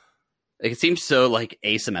 Like, it seems so like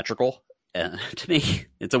asymmetrical to me,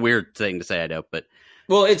 it's a weird thing to say, I know, but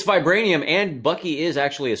well, it's vibranium, and Bucky is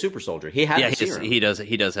actually a super soldier. He has the serum. He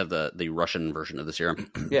does have the Russian version of the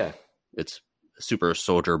serum. Yeah, it's super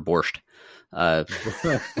soldier borscht. But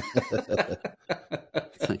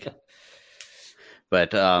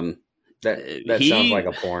that sounds like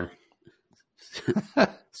a porn.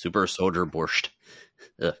 Super soldier borscht.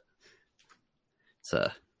 Ugh. It's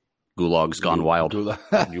Gulag's gone wild.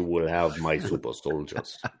 You will have my super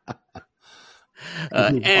soldiers.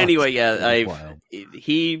 Anyway, yeah,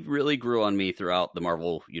 he really grew on me throughout the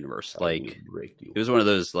Marvel universe. Like, it was one of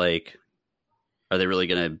those, like, are they really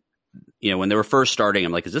going to, when they were first starting,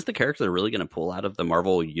 I'm like, is this the character they're really going to pull out of the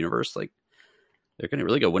Marvel universe? Like, they're going to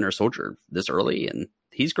really go Winter Soldier this early, and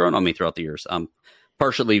he's grown on me throughout the years.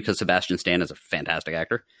 Partially because Sebastian Stan is a fantastic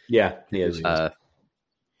actor. Yeah, he is. And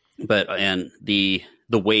the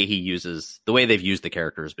way the way they've used the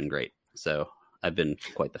character has been great. So I've been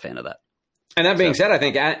quite the fan of that. And that being said, I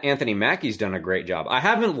think Anthony Mackie's done a great job. I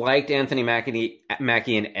haven't liked Anthony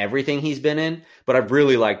Mackie in everything he's been in, but I've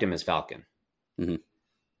really liked him as Falcon. Mm-hmm.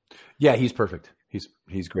 Yeah, he's perfect. He's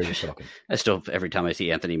great as Falcon. I still, every time I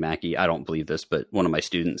see Anthony Mackie, I don't believe this, but one of my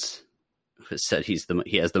students has said he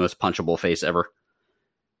has the most punchable face ever.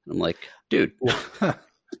 I'm like, dude.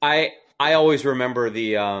 I always remember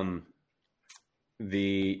the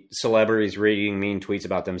celebrities reading mean tweets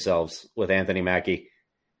about themselves with Anthony Mackie.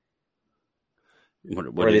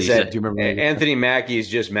 What where they said, do you remember Anthony Mackie is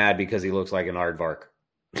just mad because he looks like an aardvark.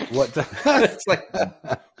 What? It's like,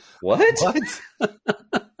 what?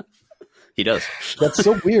 He does. That's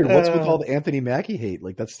so weird. What's with all the Anthony Mackie hate?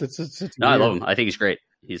 Like that's no, I love him. I think he's great.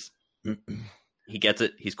 He gets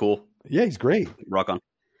it. He's cool. Yeah, he's great. Rock on.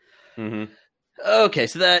 Mm-hmm. Okay,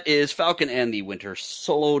 so that is Falcon and the Winter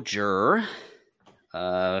Soldier.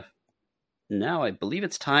 Now I believe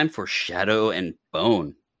it's time for Shadow and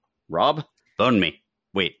Bone. Rob, bone me.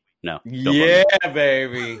 Wait, no. Yeah,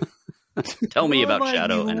 baby. Tell me about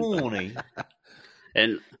Shadow and Bone.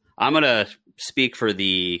 And I'm gonna speak for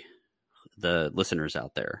the listeners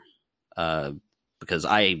out there, because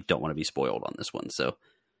I don't want to be spoiled on this one. So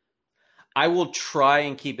I will try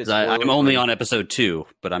and keep it. I'm only on episode 2,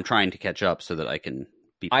 but I'm trying to catch up so that I can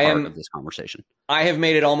be part of this conversation. I have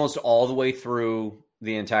made it almost all the way through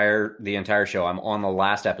the entire show. I'm on the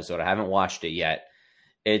last episode. I haven't watched it yet.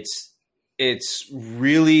 It's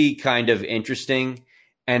really kind of interesting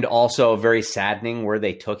and also very saddening where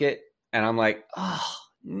they took it. And I'm like, oh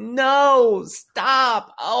no,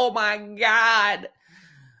 stop. Oh my God.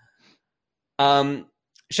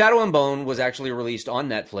 Shadow and Bone was actually released on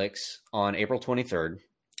Netflix on April 23rd.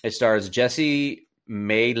 It stars Jesse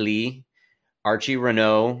May Lee, Archie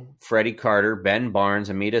Renault, Freddie Carter, Ben Barnes,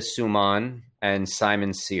 Amita Suman, and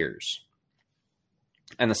Simon Sears.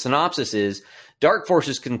 And the synopsis is, dark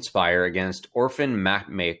forces conspire against orphan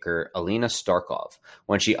mapmaker Alina Starkov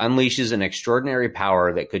when she unleashes an extraordinary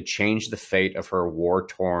power that could change the fate of her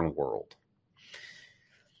war-torn world.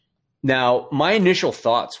 Now, my initial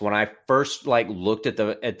thoughts when I first looked at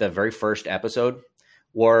the very first episode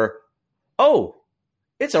were, oh,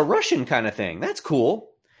 it's a Russian kind of thing. That's cool.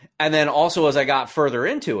 And then also as I got further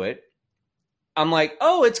into it, I'm like,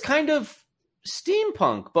 oh, it's kind of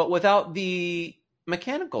steampunk, but without the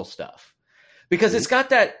mechanical stuff. Because it's got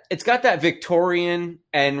that Victorian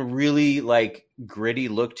and really gritty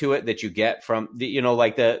look to it that you get from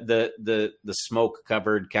the smoke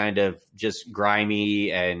covered kind of just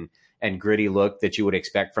grimy and gritty look that you would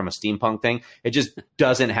expect from a steampunk thing. It just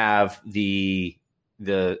doesn't have the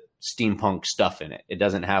steampunk stuff in it. It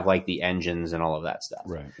doesn't have the engines and all of that stuff.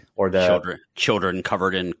 Right. Or the children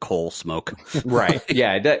covered in coal smoke. Right.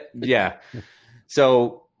 Yeah. Yeah.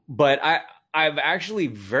 So, but I've actually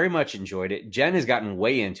very much enjoyed it. Jen has gotten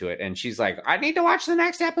way into it, and she's like, I need to watch the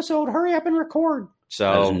next episode. Hurry up and record.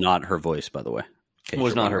 So that is not her voice, by the way. It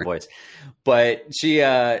was not her voice. But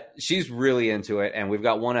she's really into it, and we've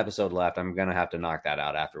got one episode left. I'm going to have to knock that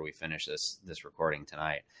out after we finish this recording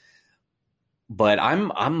tonight. But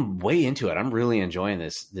I'm way into it. I'm really enjoying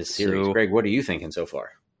this series. So, Greg, what are you thinking so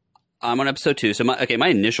far? I'm on episode 2. So my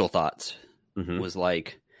initial thoughts was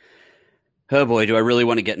like, oh boy, do I really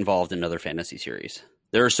want to get involved in another fantasy series?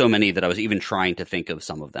 There are so many that I was even trying to think of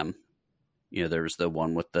some of them. There's the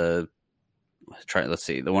one with the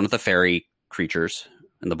one with the fairy creatures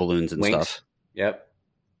and the balloons and Winx. Stuff.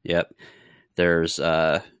 Yep. There's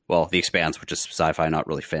The Expanse, which is sci-fi, not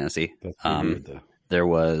really fantasy. That's weird, though. There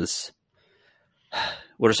was.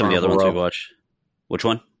 What are some of the other ones we watched? Which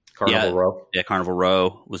one? Carnival Row. Yeah, Carnival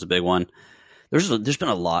Row was a big one. There's been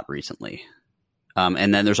a lot recently.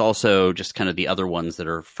 And then there's also just kind of the other ones that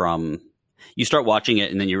are from, you start watching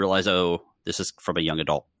it and then you realize, oh, this is from a young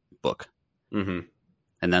adult book. Mm-hmm.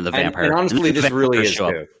 And then the vampire. And honestly, this really is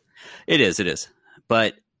too. It is.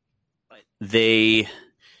 But they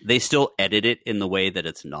still edit it in the way that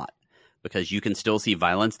it's not, because you can still see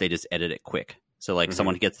violence. They just edit it quick. So like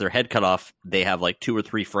someone gets their head cut off, they have like 2 or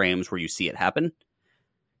 3 frames where you see it happen,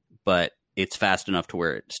 but it's fast enough to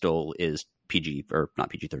where it still is PG, or not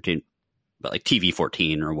PG-13, but like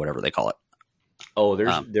TV-14 or whatever they call it. Oh,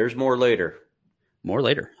 there's more later. More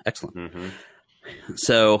later. Excellent. Mm-hmm.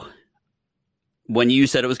 So when you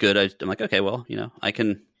said it was good, I'm like, okay, well, I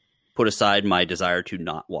can put aside my desire to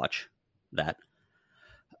not watch that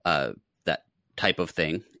type of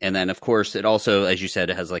thing. And then, of course, it also, as you said,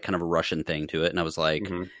 it has like kind of a Russian thing to it. And I was like,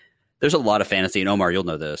 there's a lot of fantasy, and Omar, you'll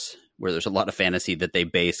know this, where there's a lot of fantasy that they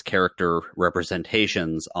base character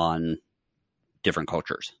representations on different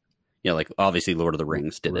cultures. Like obviously Lord of the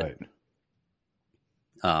Rings did it.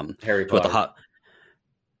 Harry Potter.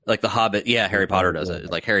 Like the Hobbit. Yeah, Harry Potter does it.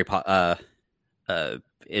 Like Harry Potter.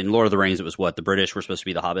 In Lord of the Rings, it was what? The British were supposed to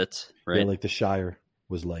be the hobbits, right? Yeah, like the Shire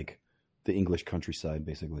was like the English countryside,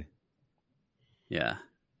 basically. Yeah.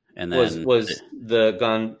 And then was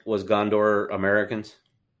Gondor Americans?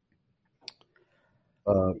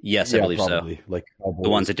 Yes, I believe probably. So. Like the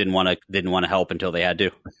ones that didn't want to help until they had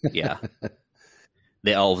to. Yeah.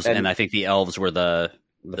 The elves, and I think the elves were the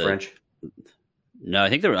French. No,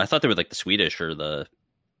 I thought they were like the Swedish or the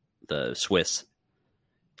Swiss.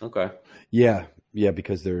 Okay. Yeah,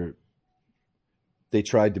 because they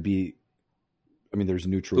tried to be. I mean, there's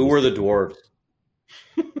neutral. Who were the dwarves?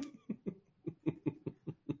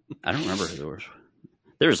 I don't remember who they were.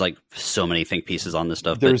 There's like so many think pieces on this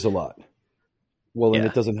stuff. There's a lot. Well, and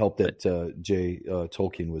it doesn't help that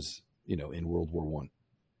Tolkien was, in World War I.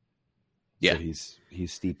 Yeah, so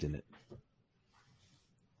he's steeped in it.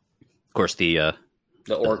 Of course, the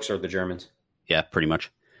orcs are the Germans. Yeah, pretty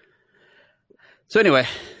much. So anyway,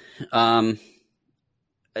 so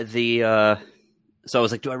I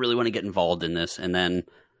was like, do I really want to get involved in this? And then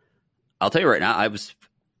I'll tell you right now,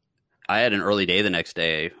 I had an early day the next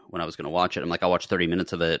day when I was going to watch it. I'm like, I'll watch 30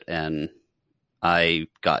 minutes of it, and I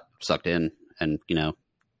got sucked in, and didn't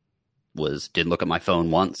look at my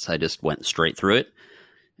phone once. I just went straight through it.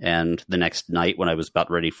 And the next night, when I was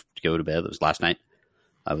about ready to go to bed, it was last night,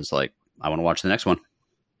 I was like, I want to watch the next one.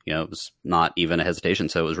 It was not even a hesitation.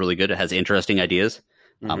 So it was really good. It has interesting ideas.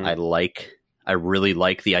 I really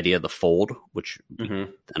like the idea of the fold, which I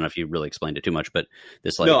don't know if you really explained it too much, but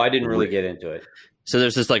this no, I didn't really get into it. So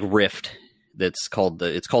there's this like rift that's called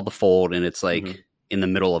the fold, and it's like in the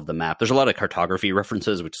middle of the map. There's a lot of cartography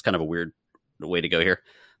references, which is kind of a weird way to go here,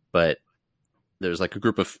 but there's like a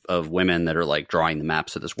group of women that are like drawing the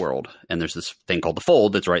maps of this world, and there's this thing called the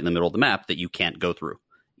fold that's right in the middle of the map that you can't go through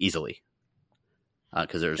easily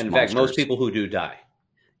because there's in fact most people who do die.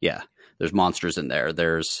 Yeah, there's monsters in there.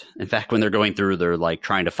 In fact, when they're going through, they're like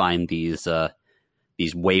trying to find these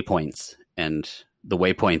waypoints, and the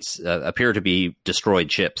waypoints appear to be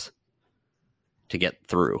destroyed ships to get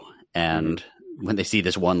through. And when they see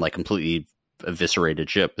this one like completely eviscerated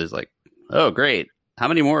ship, is like, oh great, how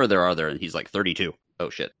many more are there? And he's like 32. Oh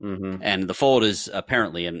shit. And the fold is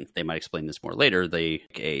apparently, and they might explain this more later,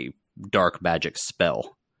 a dark magic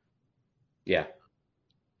spell. Yeah.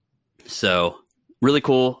 So really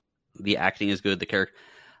cool. The acting is good. The character,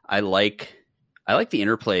 I like the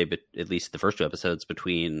interplay, but at least the first 2 episodes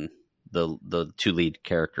between the 2 lead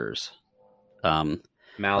characters. Mal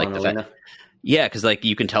and Elena. Yeah, because like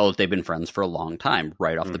you can tell that they've been friends for a long time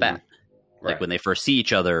right off the bat. Like when they first see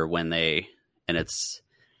each other, and it's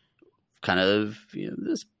kind of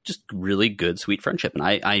this just really good, sweet friendship. And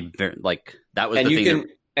I very, like that was the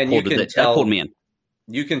thing that pulled me in.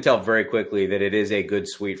 You can tell very quickly that it is a good,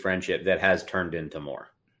 sweet friendship that has turned into more.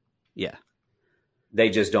 Yeah. They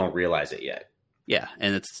just don't realize it yet. Yeah.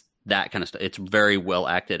 And it's that kind of stuff. It's very well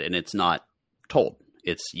acted, and it's not told.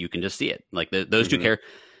 You can just see it. Like those 2 characters.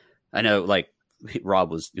 I know, like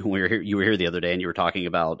Rob you were here the other day, and you were talking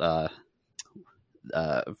about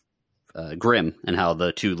Grimm and how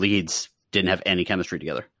the 2 leads didn't have any chemistry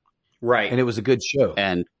together. Right. And it was a good show.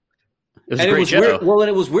 And it was a great show. Weird. Well, and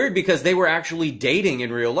it was weird because they were actually dating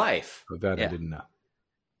in real life. That I didn't know.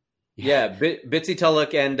 Yeah, Bitsy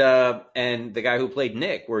Tulloch and the guy who played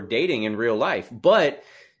Nick were dating in real life, but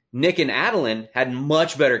Nick and Adeline had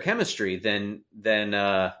much better chemistry than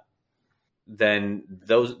the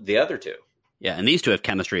other 2. Yeah, and these 2 have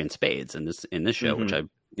chemistry in spades in this show, which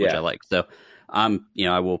I like. So,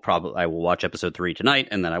 I will watch episode 3 tonight,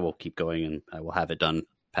 and then I will keep going, and I will have it done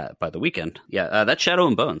by the weekend. Yeah, that's Shadow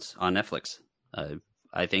and Bones on Netflix.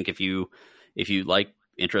 I think if you like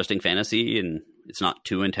interesting fantasy and it's not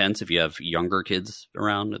too intense, if you have younger kids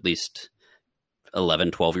around, at least 11,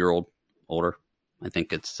 12-year-old older. I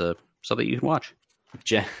think it's something you can watch.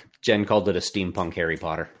 Jen called it a steampunk Harry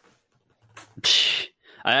Potter.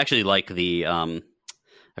 I actually like the I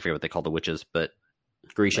forget what they call the witches, but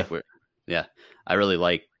Grisha. Yeah, I really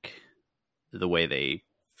like the way they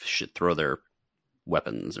should throw their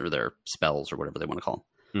weapons or their spells or whatever they want to call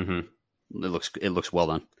them. Mm-hmm. It looks well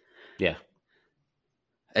done. Yeah.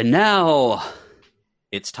 And now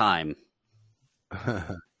it's time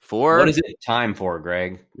for... What is it time for,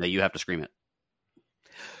 Greg? That you have to scream it.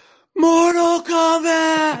 Mortal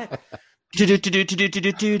Kombat!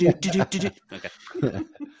 Okay.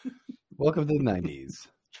 Welcome to the 90s.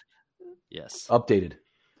 Yes. Updated.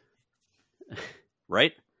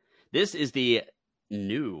 Right? This is the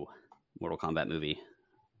new Mortal Kombat movie.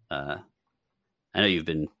 I know you've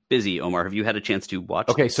been busy, Omar. Have you had a chance to watch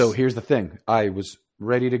Okay, this? so here's the thing. I was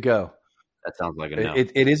ready to go. That sounds like a no.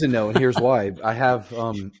 It is a no, and here's why. I have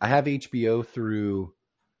HBO through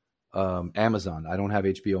Amazon. I don't have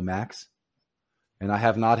HBO Max, and I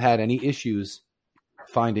have not had any issues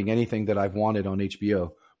finding anything that I've wanted on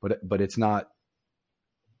HBO. But it's not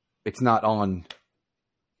on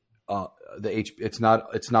it's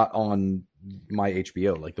not on my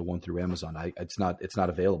HBO, like the one through Amazon. It's not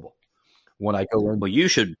available. When I go in, well, you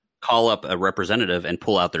should call up a representative and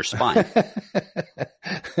pull out their spine.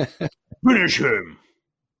 Finish him.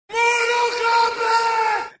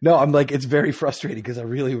 No, I'm like, it's very frustrating because I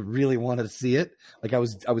really, really wanted to see it. Like I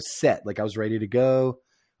was set, like I was ready to go.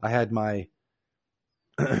 I had my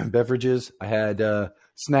beverages. I had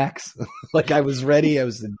snacks. Like I was ready.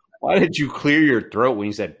 Why did you clear your throat when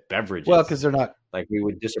you said beverages? Well, because they're not like we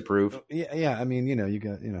would disapprove. Yeah. I mean, you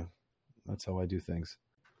got, that's how I do things.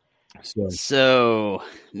 So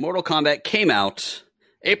Mortal Kombat came out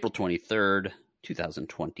April 23rd,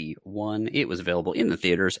 2021. It was available in the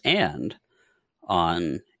theaters and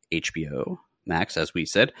on HBO Max, as we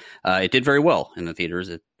said. It did very well in the theaters.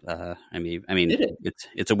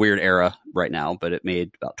 It's a weird era right now, but it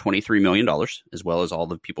made about $23 million, as well as all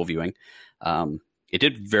the people viewing. It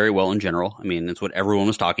did very well in general. I mean, it's what everyone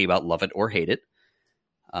was talking about, love it or hate it.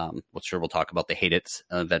 We'll talk about the hate it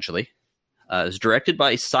eventually. It was directed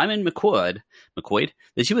by Simon McQuoid.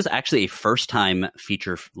 He was actually a first-time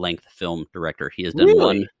feature-length film director. He has done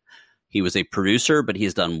one. He was a producer, but he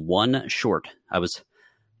has done one short.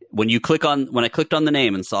 When I clicked on the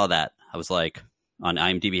name and saw that, I was like, on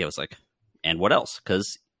IMDb, I was like, and what else?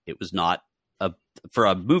 Because it was not for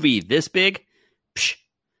a movie this big.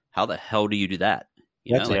 How the hell do you do that?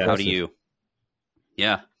 How do you?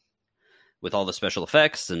 Yeah, with all the special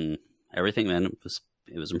effects and everything, man,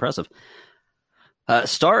 it was impressive.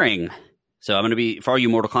 Starring, so I'm going to be, for all you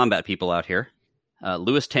Mortal Kombat people out here,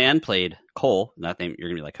 Louis Tan played Cole. That name, you're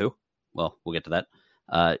going to be like, who? Well, we'll get to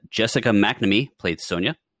that. Jessica McNamee played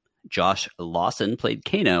Sonya. Josh Lawson played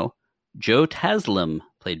Kano. Joe Taslim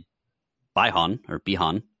played Bihan,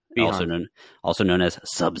 also known as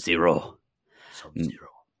Sub-Zero.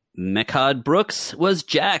 Mechad Brooks was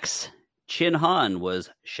Jax. Chin Han was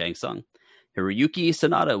Shang Tsung. Hiroyuki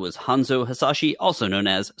Sanada was Hanzo Hasashi, also known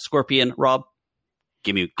as Scorpion. Rob,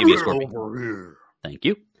 give me a Scorpion. Thank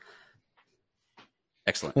you.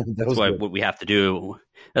 Excellent. That's what we have to do.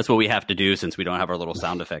 That's what we have to do since we don't have our little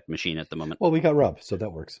sound effect machine at the moment. Well, we got Rob, so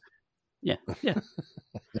that works. Yeah.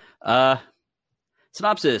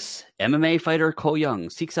 Synopsis: MMA fighter Cole Young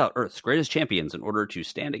seeks out Earth's greatest champions in order to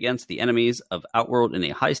stand against the enemies of Outworld in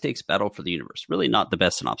a high-stakes battle for the universe. Really not the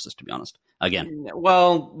best synopsis, to be honest. Again.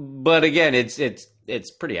 Well, but again,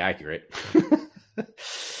 it's pretty accurate.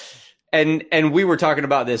 And we were talking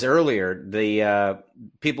about this earlier. The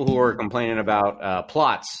people who are complaining about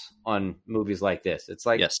plots on movies like this. It's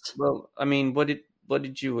like, yes. Well, I mean, what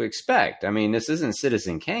did you expect? I mean, this isn't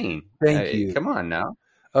Citizen Kane. Thank you. Come on now.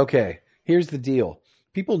 Okay, here's the deal.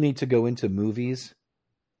 People need to go into movies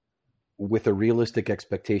with a realistic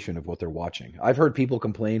expectation of what they're watching. I've heard people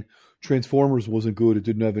complain, Transformers wasn't good. It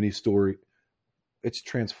didn't have any story. It's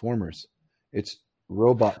Transformers. It's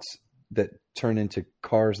robots that turn into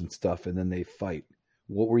cars and stuff, and then they fight.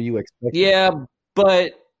 What were you expecting? Yeah,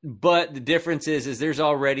 but the difference is there's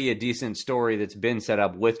already a decent story that's been set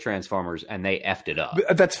up with Transformers, and they effed it up.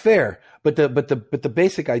 That's fair, but the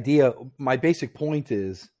basic idea, my basic point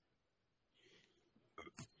is,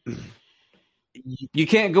 you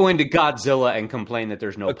can't go into Godzilla and complain that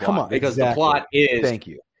there's no plot. Come on, because exactly. The plot is thank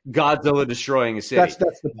you. Godzilla destroying a city.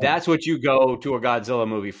 That's what you go to a Godzilla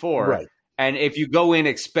movie for. Right. And if you go in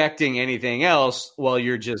expecting anything else, well,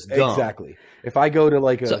 you're just dumb. Exactly. If I go to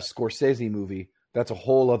like a Scorsese movie, that's a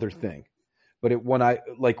whole other thing. But when I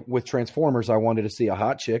like with Transformers, I wanted to see a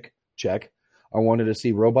hot chick, check. I wanted to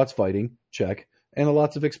see robots fighting, check, and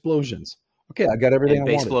lots of explosions. Okay, I got everything I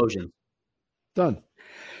wanted. Explosions. Done.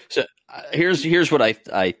 So here's what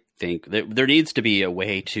I think. There needs to be a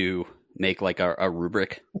way to make like a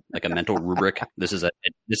rubric, like a mental rubric. This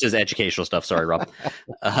is educational stuff. Sorry, Rob.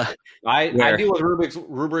 I deal with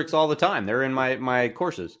rubrics all the time. They're in my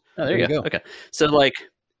courses. Oh, there you go. Okay. So like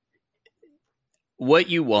what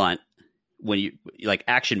you want when you like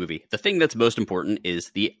action movie, the thing that's most important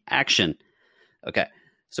is the action. Okay.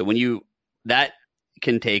 So that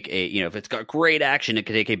can take if it's got great action, it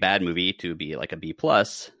can take a bad movie to be like a B+.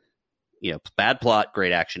 Bad plot,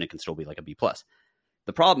 great action, it can still be like a B+.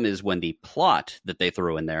 The problem is when the plot that they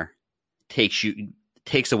throw in there takes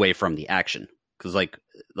away from the action. Because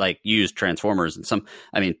like you use Transformers and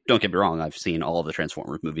don't get me wrong, I've seen all of the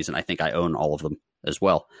Transformers movies and I think I own all of them as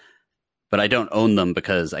well. But I don't own them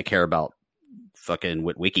because I care about fucking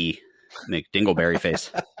Witwicky McDingleberry face.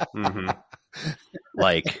 Mm-hmm.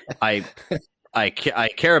 Like I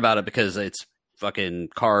care about it because it's fucking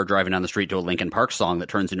car driving down the street to a Linkin Park song that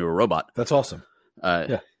turns into a robot. That's awesome.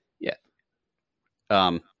 Yeah.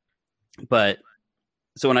 But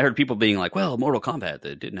so when I heard people being like, well, Mortal Kombat,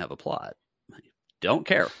 that didn't have a plot, I don't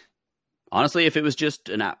care. Honestly, if it was just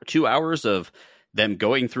 2 hours of them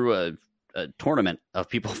going through a tournament of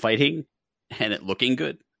people fighting and it looking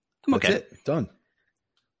good, I'm okay. That's it. Done.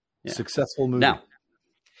 Yeah. Successful movie.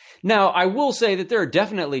 Now, I will say that there are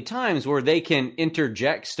definitely times where they can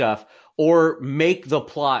interject stuff or make the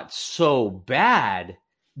plot so bad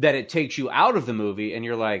that it takes you out of the movie and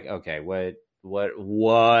you're like, okay, what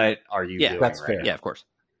are you doing? That's fair. Now? Yeah, of course.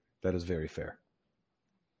 That is very fair.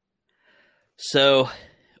 So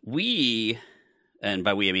and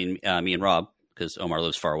by we, I mean me and Rob, because Omar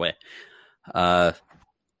lives far away,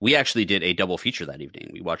 we actually did a double feature that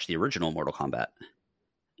evening. We watched the original Mortal Kombat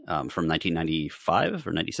from 1995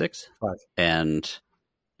 or 96 and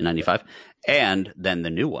 95, and then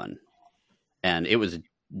the new one. And it was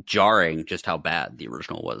jarring just how bad the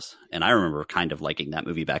original was. And I remember kind of liking that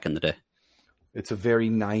movie back in the day. It's a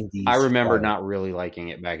very 90s. I remember not really liking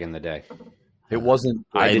it back in the day. It wasn't.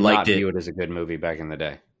 I did not view it as a good movie back in the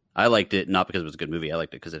day. I liked it not because it was a good movie. I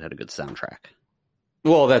liked it because it had a good soundtrack.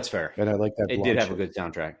 Well, that's fair. And I like that. It did have a good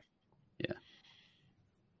soundtrack. Yeah.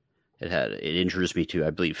 It introduced me to,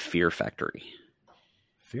 I believe, Fear Factory.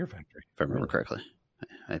 Fear Factory, if I remember correctly.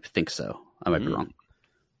 I think so. I might be wrong.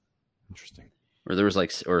 Interesting. Or there was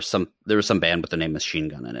some band with the name Machine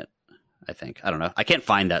Gun in it. I think. I don't know. I can't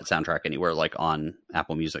find that soundtrack anywhere like on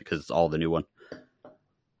Apple Music because it's all the new one.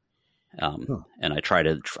 And I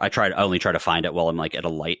only try to find it while I'm like at a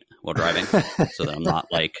light while driving, so that I'm not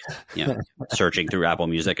like searching through Apple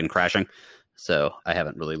Music and crashing. So I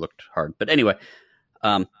haven't really looked hard. But anyway,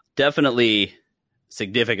 definitely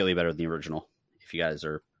significantly better than the original. If you guys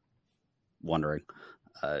are wondering,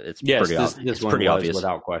 it's pretty obvious,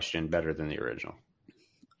 without question, better than the original.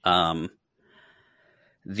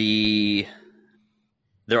 There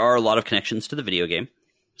are a lot of connections to the video game.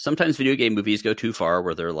 Sometimes video game movies go too far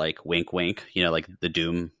where they're like wink wink, like the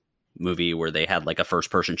Doom movie where they had like a first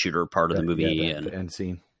person shooter part of the movie and the end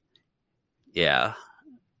scene. Yeah.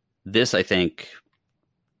 This I think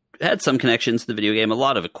had some connections to the video game, a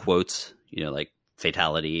lot of quotes, like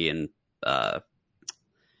fatality and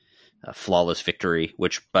flawless victory,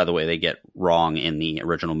 which by the way they get wrong in the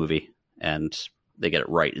original movie and they get it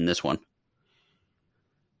right in this one.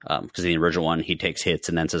 Because in the original one, he takes hits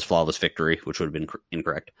and then says flawless victory, which would have been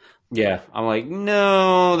incorrect. Yeah. I'm like,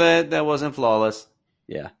 no, that wasn't flawless.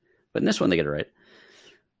 Yeah. But in this one, they get it right.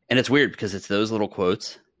 And it's weird because it's those little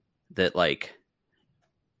quotes that like,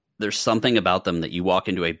 there's something about them that you walk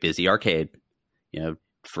into a busy arcade,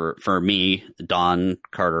 for me, Don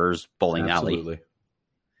Carter's bowling alley.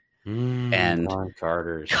 And Don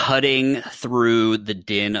Carter's cutting through the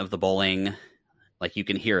din of the bowling. Like you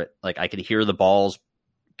can hear it. Like I can hear the balls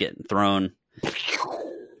getting thrown,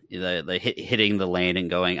 the hitting the lane and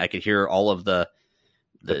going. I could hear all of the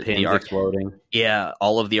pins exploding. Yeah,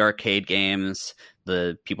 all of the arcade games,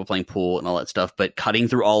 the people playing pool and all that stuff. But cutting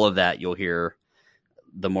through all of that, you'll hear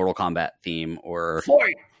the Mortal Kombat theme or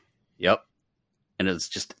fight. Yep, and it's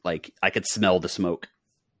just like I could smell the smoke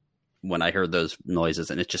when I heard those noises,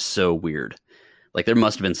 and it's just so weird. Like there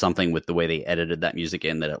must have been something with the way they edited that music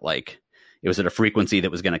in that it was at a frequency that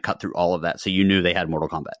was going to cut through all of that. So you knew they had Mortal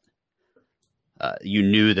Kombat. You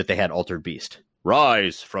knew that they had Altered Beast.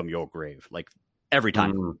 Rise from your grave. Like every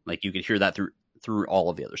time. Like you could hear that through all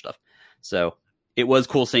of the other stuff. So it was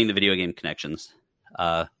cool seeing the video game connections.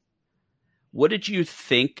 What did you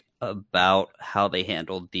think about how they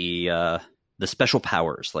handled the special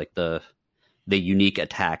powers? Like the unique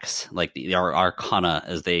attacks, like the Arcana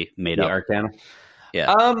as they made up. Arcana?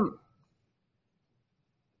 Yeah.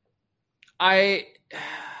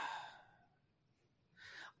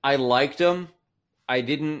 I liked him. I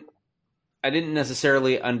didn't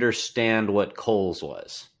necessarily understand what Coles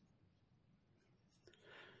was.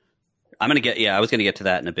 I was going to get to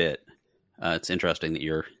that in a bit. It's interesting that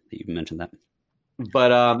you mentioned that.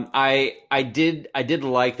 But I did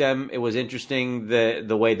like them. It was interesting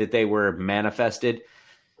the way that they were manifested.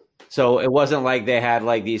 So it wasn't like they had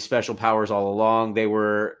like these special powers all along. They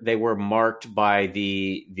were marked by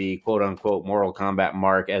the quote unquote Mortal Kombat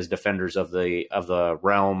mark as defenders of the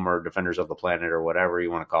realm or defenders of the planet or whatever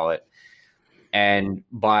you want to call it. And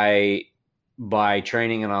by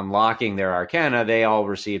training and unlocking their arcana, they all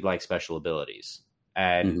received like special abilities.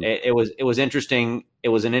 And it was interesting. It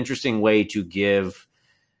was an interesting way to give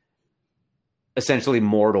essentially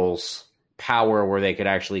mortals power where they could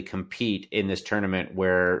actually compete in this tournament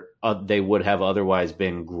where they would have otherwise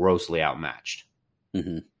been grossly outmatched.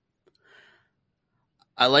 Mm-hmm.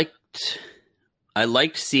 I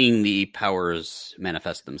liked seeing the powers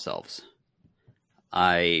manifest themselves.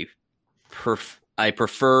 I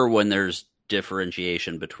prefer when there's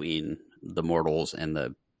differentiation between the mortals and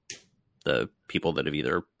the people that have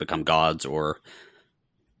either become gods or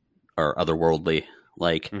are otherworldly.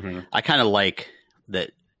 Like, I kind of like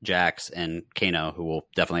that Jax and Kano, who we'll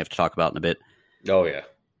definitely have to talk about in a bit. Oh yeah,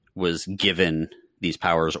 was given these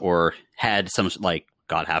powers or had some like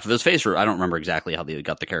got half of his face. I don't remember exactly how they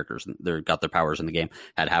got the characters. They got their powers in the game.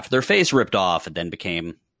 Had half of their face ripped off and then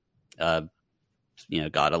became, got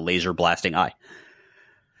a laser blasting eye.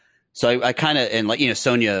 So I kind of, and like,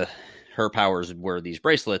 Sonya, her powers were these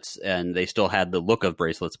bracelets and they still had the look of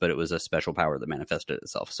bracelets, but it was a special power that manifested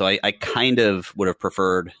itself. So I kind of would have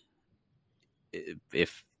preferred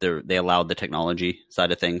if they allowed the technology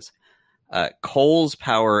side of things. Cole's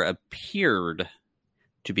power appeared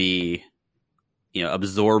to be,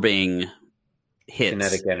 absorbing hits,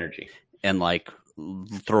 kinetic energy, and like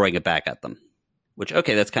throwing it back at them, which,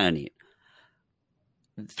 okay, that's kind of neat.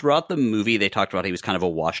 Throughout the movie, they talked about he was kind of a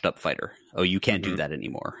washed up fighter. Oh, you can't do that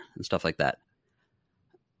anymore and stuff like that.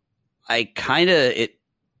 I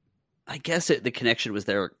guess the connection was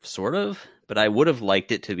there sort of, but I would have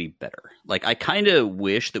liked it to be better. Like, I kind of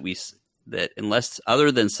wish that unless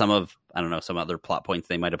other than some other plot points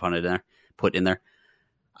they might have put in there,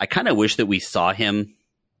 I kind of wish that we saw him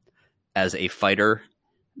as a fighter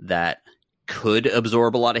that could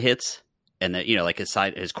absorb a lot of hits. And that, like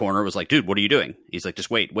his corner was like, dude, what are you doing? He's like, just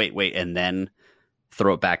wait. And then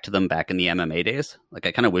throw it back to them back in the MMA days. Like,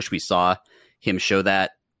 I kind of wish we saw him show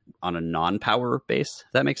that on a non-power base,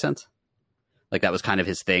 if that makes sense. Like, that was kind of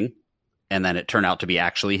his thing. And then it turned out to be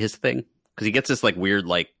actually his thing. Because he gets this like weird,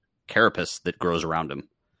 like carapace that grows around him.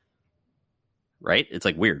 Right? It's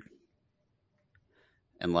like weird.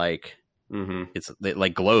 And like, it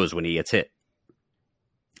like glows when he gets hit.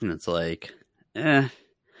 And it's like, And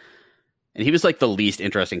he was like the least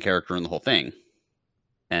interesting character in the whole thing.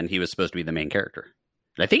 And he was supposed to be the main character.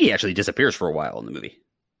 And I think he actually disappears for a while in the movie.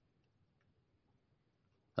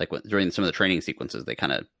 Like during some of the training sequences, they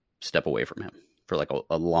kind of step away from him for like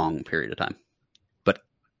a long period of time. But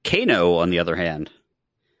Kano, on the other hand,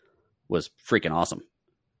 was freaking awesome.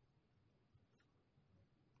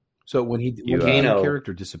 So when the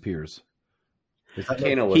character disappears,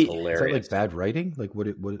 Kano was hilarious. Is that like bad writing? Like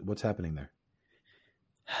what's happening there?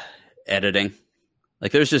 Editing.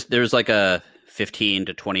 Like there's like a 15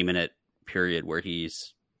 to 20 minute period where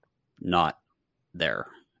he's not there,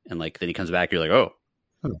 and like then he comes back, you're like, oh.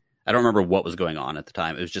 I don't remember what was going on at the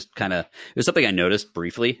time. It was just it was something I noticed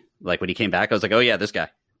briefly. Like when he came back, I was like, oh yeah, this guy.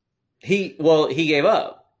 He gave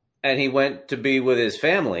up and he went to be with his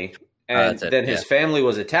family, and then his family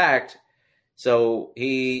was attacked. So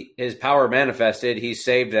his power manifested, he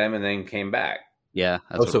saved them and then came back. Yeah.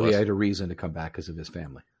 So he had a reason to come back because of his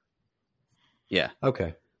family. Yeah.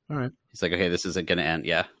 Okay. All right. He's like, okay, this isn't going to end.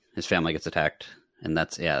 Yeah. His family gets attacked. And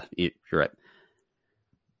you're right.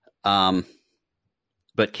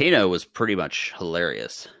 But Kano was pretty much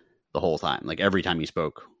hilarious the whole time. Like every time he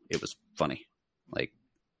spoke, it was funny. Like,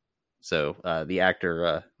 so the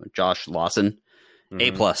actor, Josh Lawson,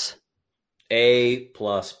 A+. A++.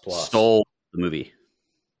 Stole the movie.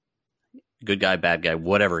 Good guy, bad guy,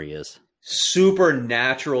 whatever he is.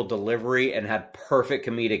 Supernatural delivery and had perfect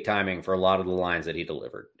comedic timing for a lot of the lines that he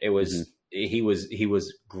delivered. It was he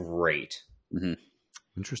was great. Mm-hmm.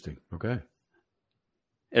 Interesting. Okay.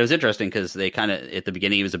 It was interesting because they kind of at the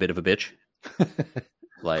beginning he was a bit of a bitch.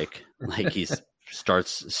 like he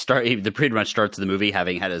pretty much starts the movie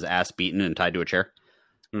having had his ass beaten and tied to a chair.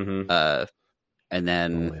 Mm-hmm. And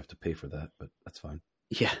then I only have to pay for that, but that's fine.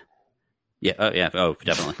 Yeah. Yeah. Oh yeah. Oh,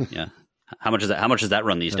 definitely. Yeah. How much does that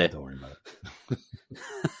run these days? Don't worry about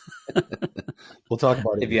it. We'll talk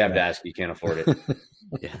about it. If you have to ask, you can't afford it.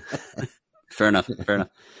 Yeah. Fair enough.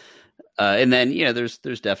 And then, there's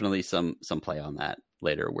definitely some play on that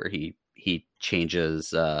later where he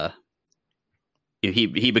changes,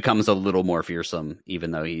 he becomes a little more fearsome,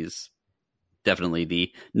 even though he's definitely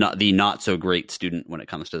the not so great student when it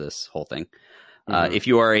comes to this whole thing. If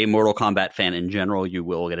you are a Mortal Kombat fan in general, you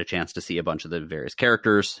will get a chance to see a bunch of the various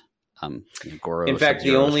characters. Goro, in fact,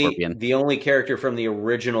 Scorpion. the only character from the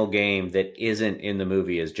original game that isn't in the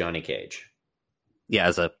movie is Johnny Cage. Yeah,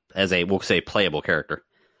 as a we'll say playable character.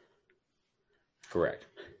 Correct.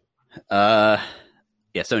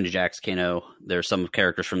 Sonja Jax, Kano. There's some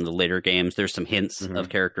characters from the later games. There's some hints of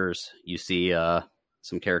characters. You see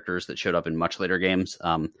some characters that showed up in much later games.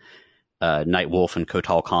 Nightwolf and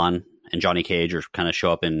Kotal Khan and Johnny Cage kind of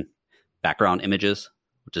show up in background images,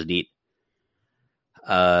 which is neat.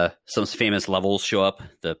 Some famous levels show up.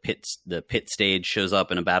 The pit stage shows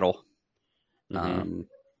up in a battle, which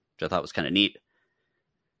I thought was kind of neat.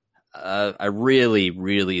 I really,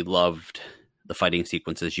 really loved the fighting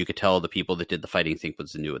sequences. You could tell the people that did the fighting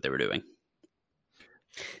sequences knew what they were doing.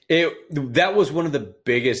 That was one of the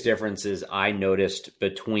biggest differences I noticed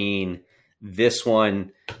between this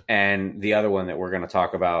one and the other one that we're going to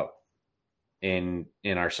talk about in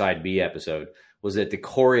our Side B episode, was that the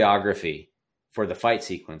choreography for the fight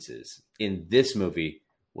sequences in this movie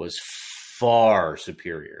was far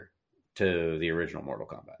superior to the original Mortal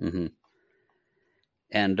Kombat. Mm-hmm.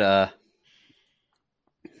 And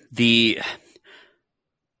the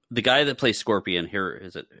guy that plays Scorpion here,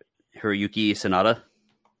 is it Hiroyuki Sanada?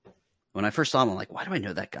 When I first saw him, I'm like, why do I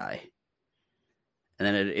know that guy? And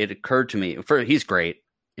then it occurred to me, he's great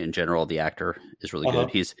in general. The actor is really good.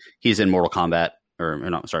 He's in Mortal Kombat,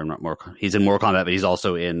 he's in Mortal Kombat, but he's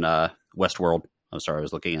also in Westworld. I'm sorry, I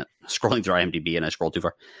was scrolling through IMDb and I scrolled too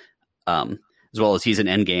far. As well as he's in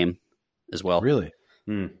Endgame as well. Really?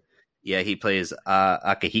 Yeah, he plays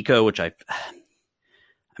Akihiko, which I'm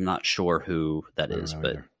not sure who that is,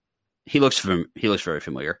 but he looks very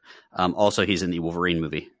familiar. Also, he's in the Wolverine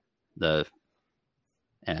movie,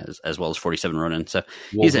 as well as 47 Ronin. So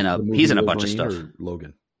he's in a bunch of stuff.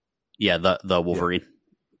 Logan. Yeah, the Wolverine.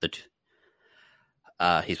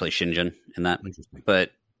 Yeah. He's played Shinjin in that.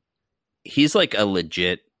 But he's like a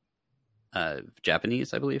legit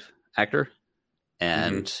Japanese, I believe, actor.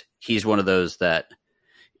 And he's one of those that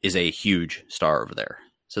is a huge star over there.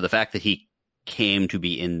 So the fact that he came to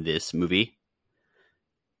be in this movie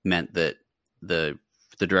meant that the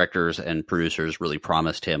directors and producers really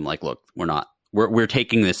promised him, like, look, we're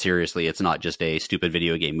taking this seriously. It's not just a stupid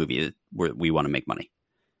video game movie. We want to make money.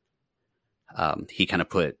 He kind of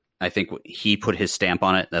put his stamp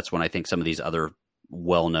on it. That's when I think some of these other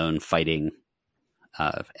well-known fighting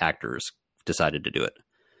actors decided to do it,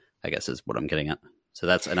 I guess is what I'm getting at. So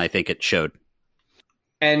and I think it showed.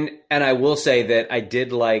 And I will say that I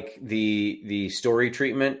did like the story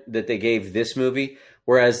treatment that they gave this movie,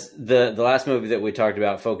 whereas the last movie that we talked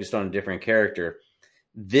about focused on a different character.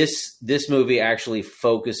 This movie actually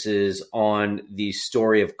focuses on the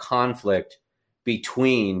story of conflict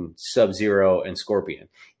between Sub-Zero and Scorpion,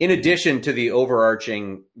 in addition to the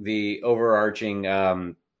overarching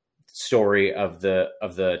story of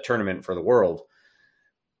the tournament for the world.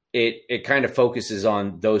 It kind of focuses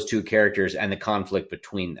on those two characters and the conflict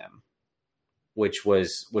between them, which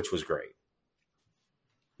was great.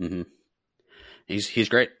 Mm-hmm. He's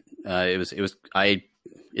great. Is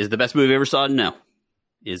it the best movie I ever saw? No.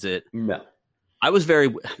 Is it? No. I was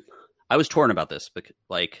torn about this, because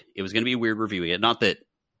like it was going to be weird reviewing it. Not that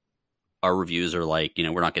our reviews are like,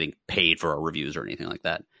 we're not getting paid for our reviews or anything like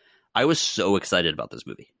that. I was so excited about this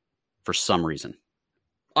movie for some reason.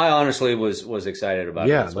 I honestly was excited about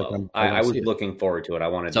it as well. I was looking forward to it. I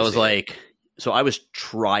wanted. So I was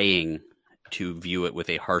trying to view it with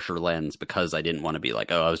a harsher lens because I didn't want to be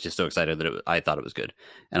like, oh, I was just so excited that I thought it was good,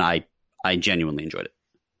 and I genuinely enjoyed it.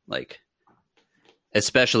 Like,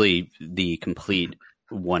 especially the complete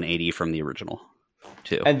 180 from the original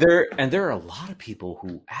too. And there are a lot of people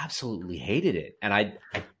who absolutely hated it, and I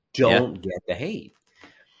don't get the hate.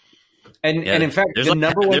 And in fact, the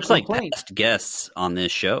number one complaint, past guests on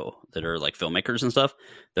this show that are like filmmakers and stuff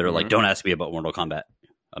that are like, don't ask me about Mortal Kombat.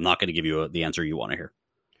 I'm not going to give you the answer you want to hear.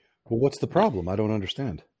 Well, what's the problem? I don't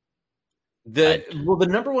understand. The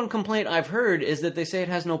number one complaint I've heard is that they say it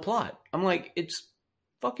has no plot. I'm like, it's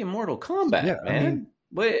fucking Mortal Kombat, man.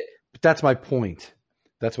 But that's my point.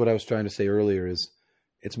 That's what I was trying to say earlier is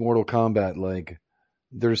it's Mortal Kombat. Like,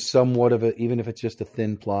 there's somewhat of even if it's just a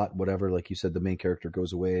thin plot, whatever, like you said, the main character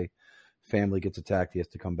goes away, family gets attacked, he has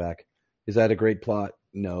to come back. Is that a great plot?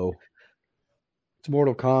 No. It's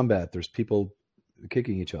Mortal Kombat. There's people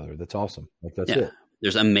kicking each other. That's awesome. Like that's it.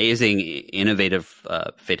 There's amazing, innovative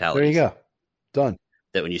fatalities. There you go. Done.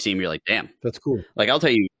 That when you see them, you're like, damn. That's cool. Like, I'll tell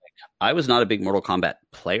you, I was not a big Mortal Kombat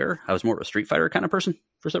player. I was more of a Street Fighter kind of person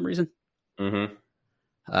for some reason. Mm-hmm.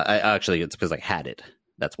 I actually, it's because I had it.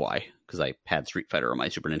 That's why. Because I had Street Fighter on my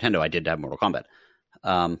Super Nintendo. I did have Mortal Kombat.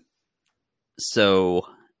 So,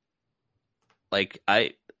 like,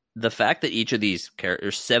 the fact that each of these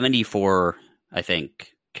characters, 74, I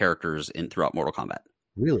think, characters throughout Mortal Kombat.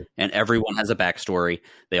 Really? And everyone has a backstory.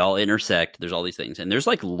 They all intersect. There's all these things. And there's,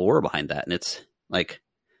 like, lore behind that. And it's, like,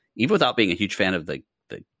 even without being a huge fan of the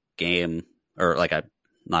game, or, like, I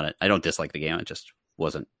don't dislike the game. It just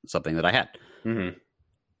wasn't something that I had. Mm-hmm.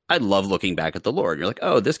 I love looking back at the lore. And you're like,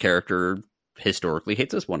 oh, this character historically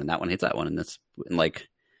hates this one, and that one hates that one. And like,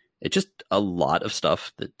 it's just a lot of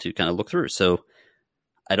stuff to kind of look through. So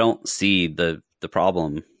I don't see the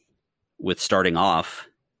problem with starting off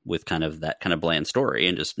with kind of that kind of bland story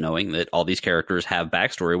and just knowing that all these characters have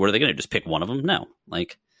backstory. What are they going to just pick one of them? No,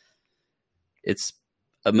 like it's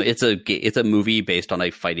a movie based on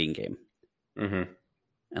a fighting game. Mm-hmm.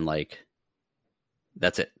 And like,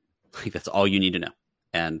 that's it. Like, that's all you need to know.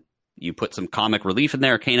 And you put some comic relief in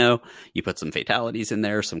there, Kano. You put some fatalities in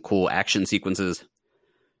there, some cool action sequences,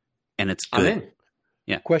 and it's good. I'm in.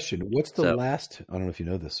 Yeah. Question: what's the last? I don't know if you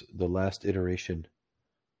know this. The last iteration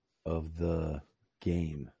of the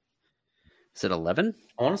game. Is it 11?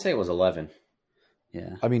 I want to say it was 11.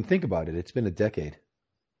 Yeah. I mean, think about it. It's been a decade.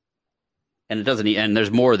 And it doesn't. And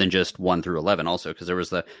there's more than just 1 through 11, also, because there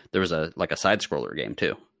was a side scroller game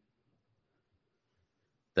too.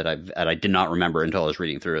 That I did not remember until I was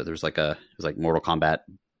reading through it. It was like Mortal Kombat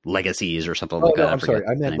Legacies or something like that. I'm sorry.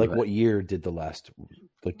 I meant like what year did the last?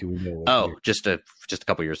 Like, do we know? Oh, just a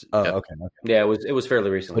couple years. Oh, yep. Okay. Yeah, it was fairly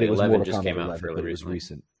recent. But it was 11 Mortal just Kombat came out 11, fairly it was recently.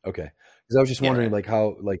 recent. Okay, because I was just wondering like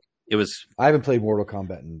how like it was. I haven't played Mortal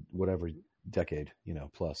Kombat in whatever decade,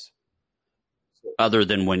 plus. Other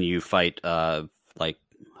than when you fight like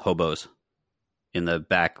hobos in the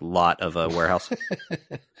back lot of a warehouse.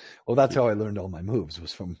 Well, that's how I learned all my moves,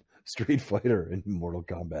 was from Street Fighter and Mortal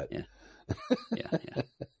Kombat. Yeah.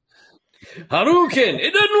 Hadouken!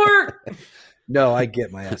 It didn't work! No, I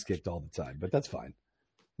get my ass kicked all the time, but that's fine.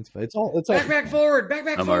 It's fine. It's all back forward,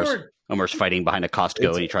 back forward. Omar's fighting behind a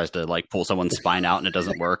Costco and he tries to like pull someone's spine out and it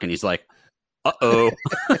doesn't work, and he's like, "Uh-oh."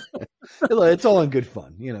 It's all in good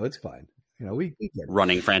fun. It's fine. We get it.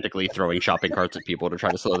 Running frantically, throwing shopping carts at people to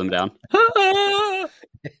try to slow them down.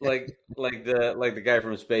 like the guy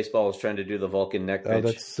from Spaceballs trying to do the Vulcan neck pinch. Oh,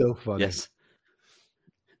 that's so funny. Yes.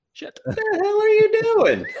 Shit. What the hell are you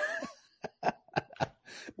doing?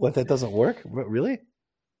 What, that doesn't work? Really?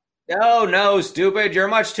 Oh, no, stupid. You're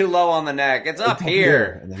much too low on the neck. It's up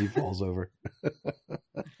here. And then he falls over.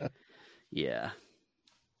 Yeah.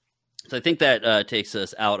 So I think that takes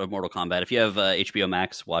us out of Mortal Kombat. If you have HBO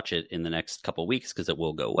Max, watch it in the next couple of weeks because it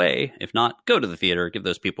will go away. If not, go to the theater, give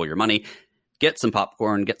those people your money, get some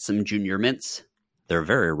popcorn, get some Junior Mints. They're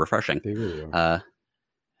very refreshing. They really are.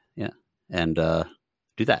 Yeah. And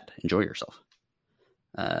do that. Enjoy yourself.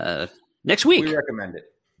 Next week. We recommend it.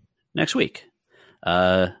 Next week,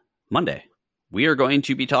 Monday, we are going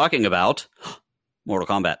to be talking about Mortal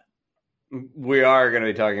Kombat. We are going to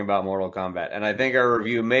be talking about Mortal Kombat, and I think our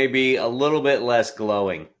review may be a little bit less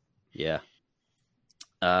glowing. Yeah.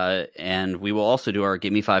 And we will also do our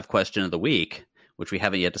Give Me 5 question of the week, which we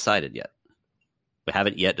haven't yet decided yet.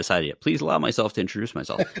 Please allow myself to introduce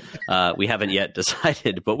myself. We haven't yet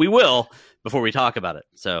decided, but we will before we talk about it.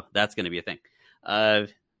 So that's going to be a thing.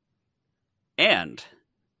 And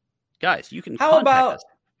guys, you can contact us.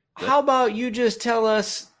 How about you just tell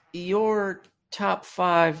us your top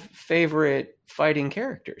 5 favorite fighting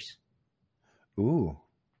characters? Ooh.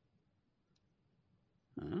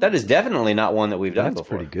 That is definitely not one that we've done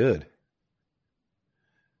before. That's pretty good.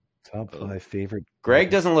 Top 5 favorite. Greg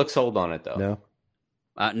doesn't look sold on it, though. No.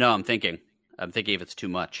 No, I'm thinking if it's too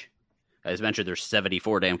much. As mentioned, there's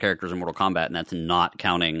 74 damn characters in Mortal Kombat, and that's not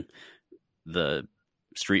counting the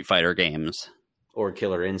Street Fighter games. Or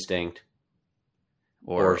Killer Instinct.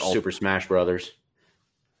 Or Super Smash Brothers.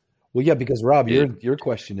 Well, yeah, because Rob, your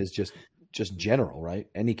question is just general, right?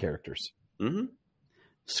 Any characters. Mm-hmm.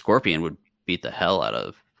 Scorpion would beat the hell out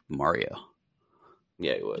of Mario.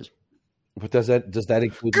 Yeah, he would. But does that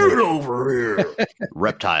include? Get over here,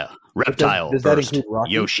 Reptile. Does that include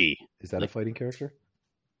Rocky? Yoshi? Is that a fighting character?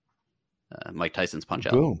 Mike Tyson's Punch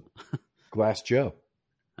Out. Boom. Glass Joe.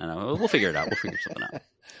 I know. We'll figure it out. We'll figure something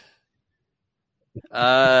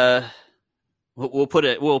out. We'll put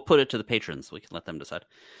it to the patrons. We can let them decide.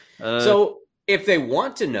 So if they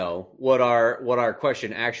want to know what our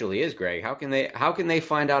question actually is, Greg, how can they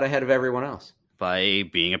find out ahead of everyone else? by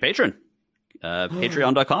being a patron.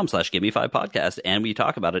 Patreon.com/Give-Me-5 Podcast, and we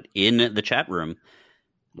talk about it in the chat room,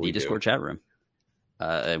 the Discord chat room.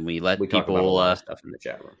 And we let people talk about a lot of stuff in the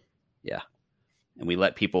chat room. Yeah. And we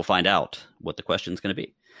let people find out what the question's going to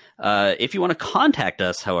be. If you want to contact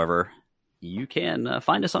us, however, you can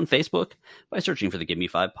find us on Facebook by searching for the Give Me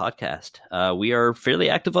 5 Podcast. We are fairly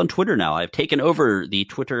active on Twitter now. I've taken over the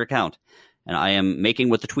Twitter account, and I am making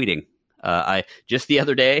with the tweeting. I just the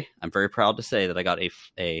other day, I'm very proud to say that I got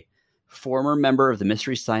a former member of the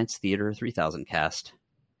Mystery Science Theater 3000 cast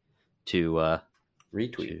to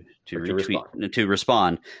retweet to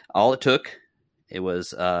respond. All it took, it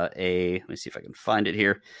was let me see if I can find it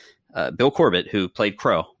here. Bill Corbett, who played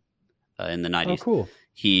Crow in the 90s. Oh, cool.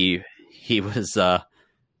 He was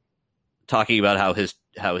talking about how his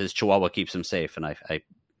Chihuahua keeps him safe, and I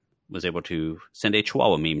was able to send a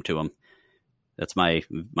Chihuahua meme to him. That's my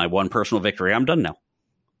one personal victory. I'm done now.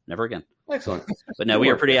 Never again. Excellent. But no, we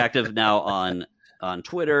are pretty active now on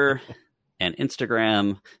Twitter and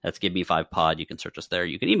Instagram. That's Give Me 5 Pod. You can search us there.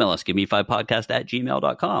 You can email us,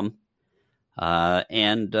 giveme5podcast@gmail.com.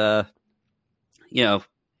 And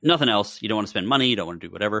nothing else. You don't want to spend money. You don't want to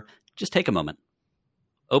do whatever. Just take a moment.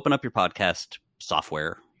 Open up your podcast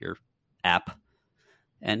software, your app,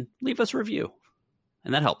 and leave us a review.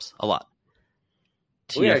 And that helps a lot.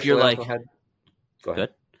 If you're like, go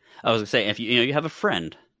ahead. I was going to say, if you have a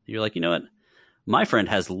friend, you're like, you know what? My friend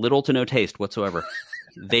has little to no taste whatsoever.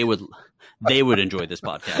 They would enjoy this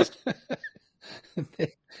podcast.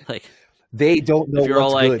 Like, they don't know you're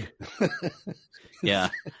what's all like, good. Yeah,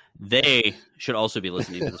 they should also be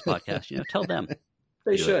listening to this podcast. Tell them.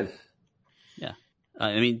 They should. Yeah.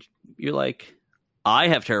 I mean, you're like, I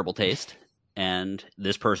have terrible taste, and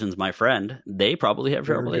this person's my friend. They probably have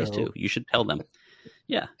terrible taste too. You should tell them.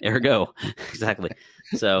 Yeah, ergo. Exactly.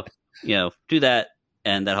 So, do that,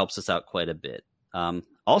 and that helps us out quite a bit.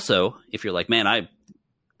 Also, if you're like, man,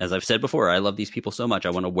 as I've said before, I love these people so much, I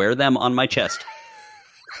want to wear them on my chest.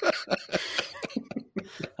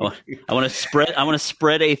 I want to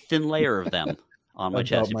spread a thin layer of them on my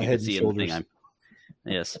chest. If you can see anything,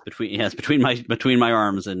 between my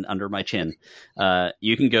arms and under my chin.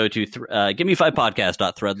 You can go to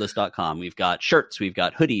giveme5podcast.threadless.com. We've got shirts, we've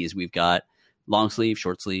got hoodies, we've got long sleeve,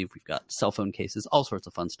 short sleeve, we've got cell phone cases, all sorts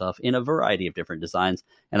of fun stuff in a variety of different designs.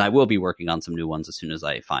 And I will be working on some new ones as soon as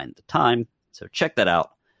I find the time. So check that out.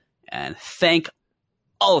 And thank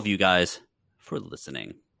all of you guys for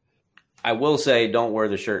listening. I will say, don't wear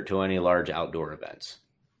the shirt to any large outdoor events.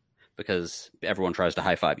 Because everyone tries to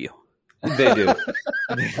high five you. They do.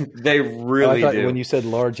 They really do. When you said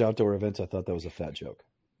large outdoor events, I thought that was a fat joke.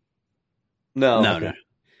 No,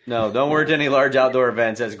 don't wear it to any large outdoor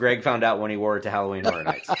events, as Greg found out when he wore it to Halloween Horror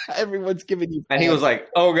Nights. Everyone's giving you... And he was like,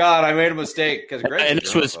 oh, God, I made a mistake. And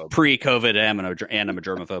this was pre-COVID, and I'm a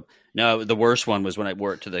germaphobe. No, the worst one was when I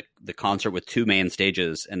wore it to the concert with two main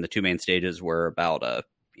stages, and the two main stages were about a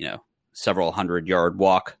several 100-yard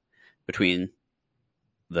walk between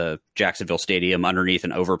the Jacksonville Stadium underneath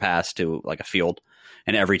an overpass to like a field.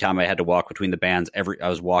 And every time I had to walk between the bands, I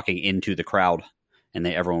was walking into the crowd, and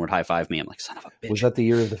everyone would high five me. I'm like, son of a bitch. Was that the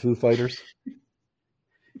year of the Foo Fighters?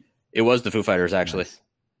 It was the Foo Fighters, actually. Nice.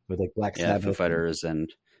 With like Black Sabbath. Foo Fighters and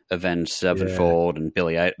Avenged Sevenfold and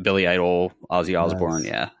Billy Idol, Ozzy Osbourne.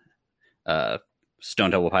 Nice. Yeah.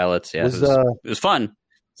 Stone Temple Pilots. Yeah. It was fun,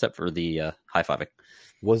 except for the high fiving.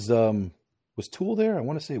 Was Tool there? I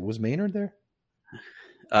want to say, was Maynard there?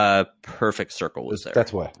 Perfect Circle was there.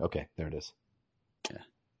 That's why. Okay, there it is. Yeah.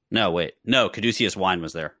 No, wait. No, Caduceus Wine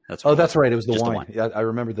was there. That's right. It was the wine. Yeah, I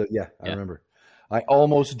remember I remember. I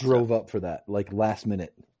almost drove up for that, like last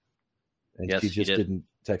minute, and she just didn't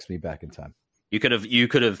text me back in time. You could have.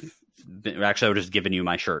 Actually, I would have just given you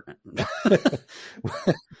my shirt.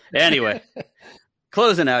 Anyway,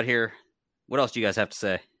 closing out here. What else do you guys have to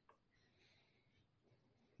say?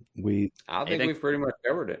 I think we've pretty much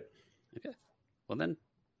covered it. Okay. Well then,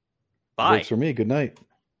 bye. Works for me. Good night.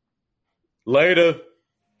 Later.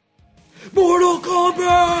 Mortal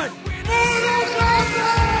Kombat!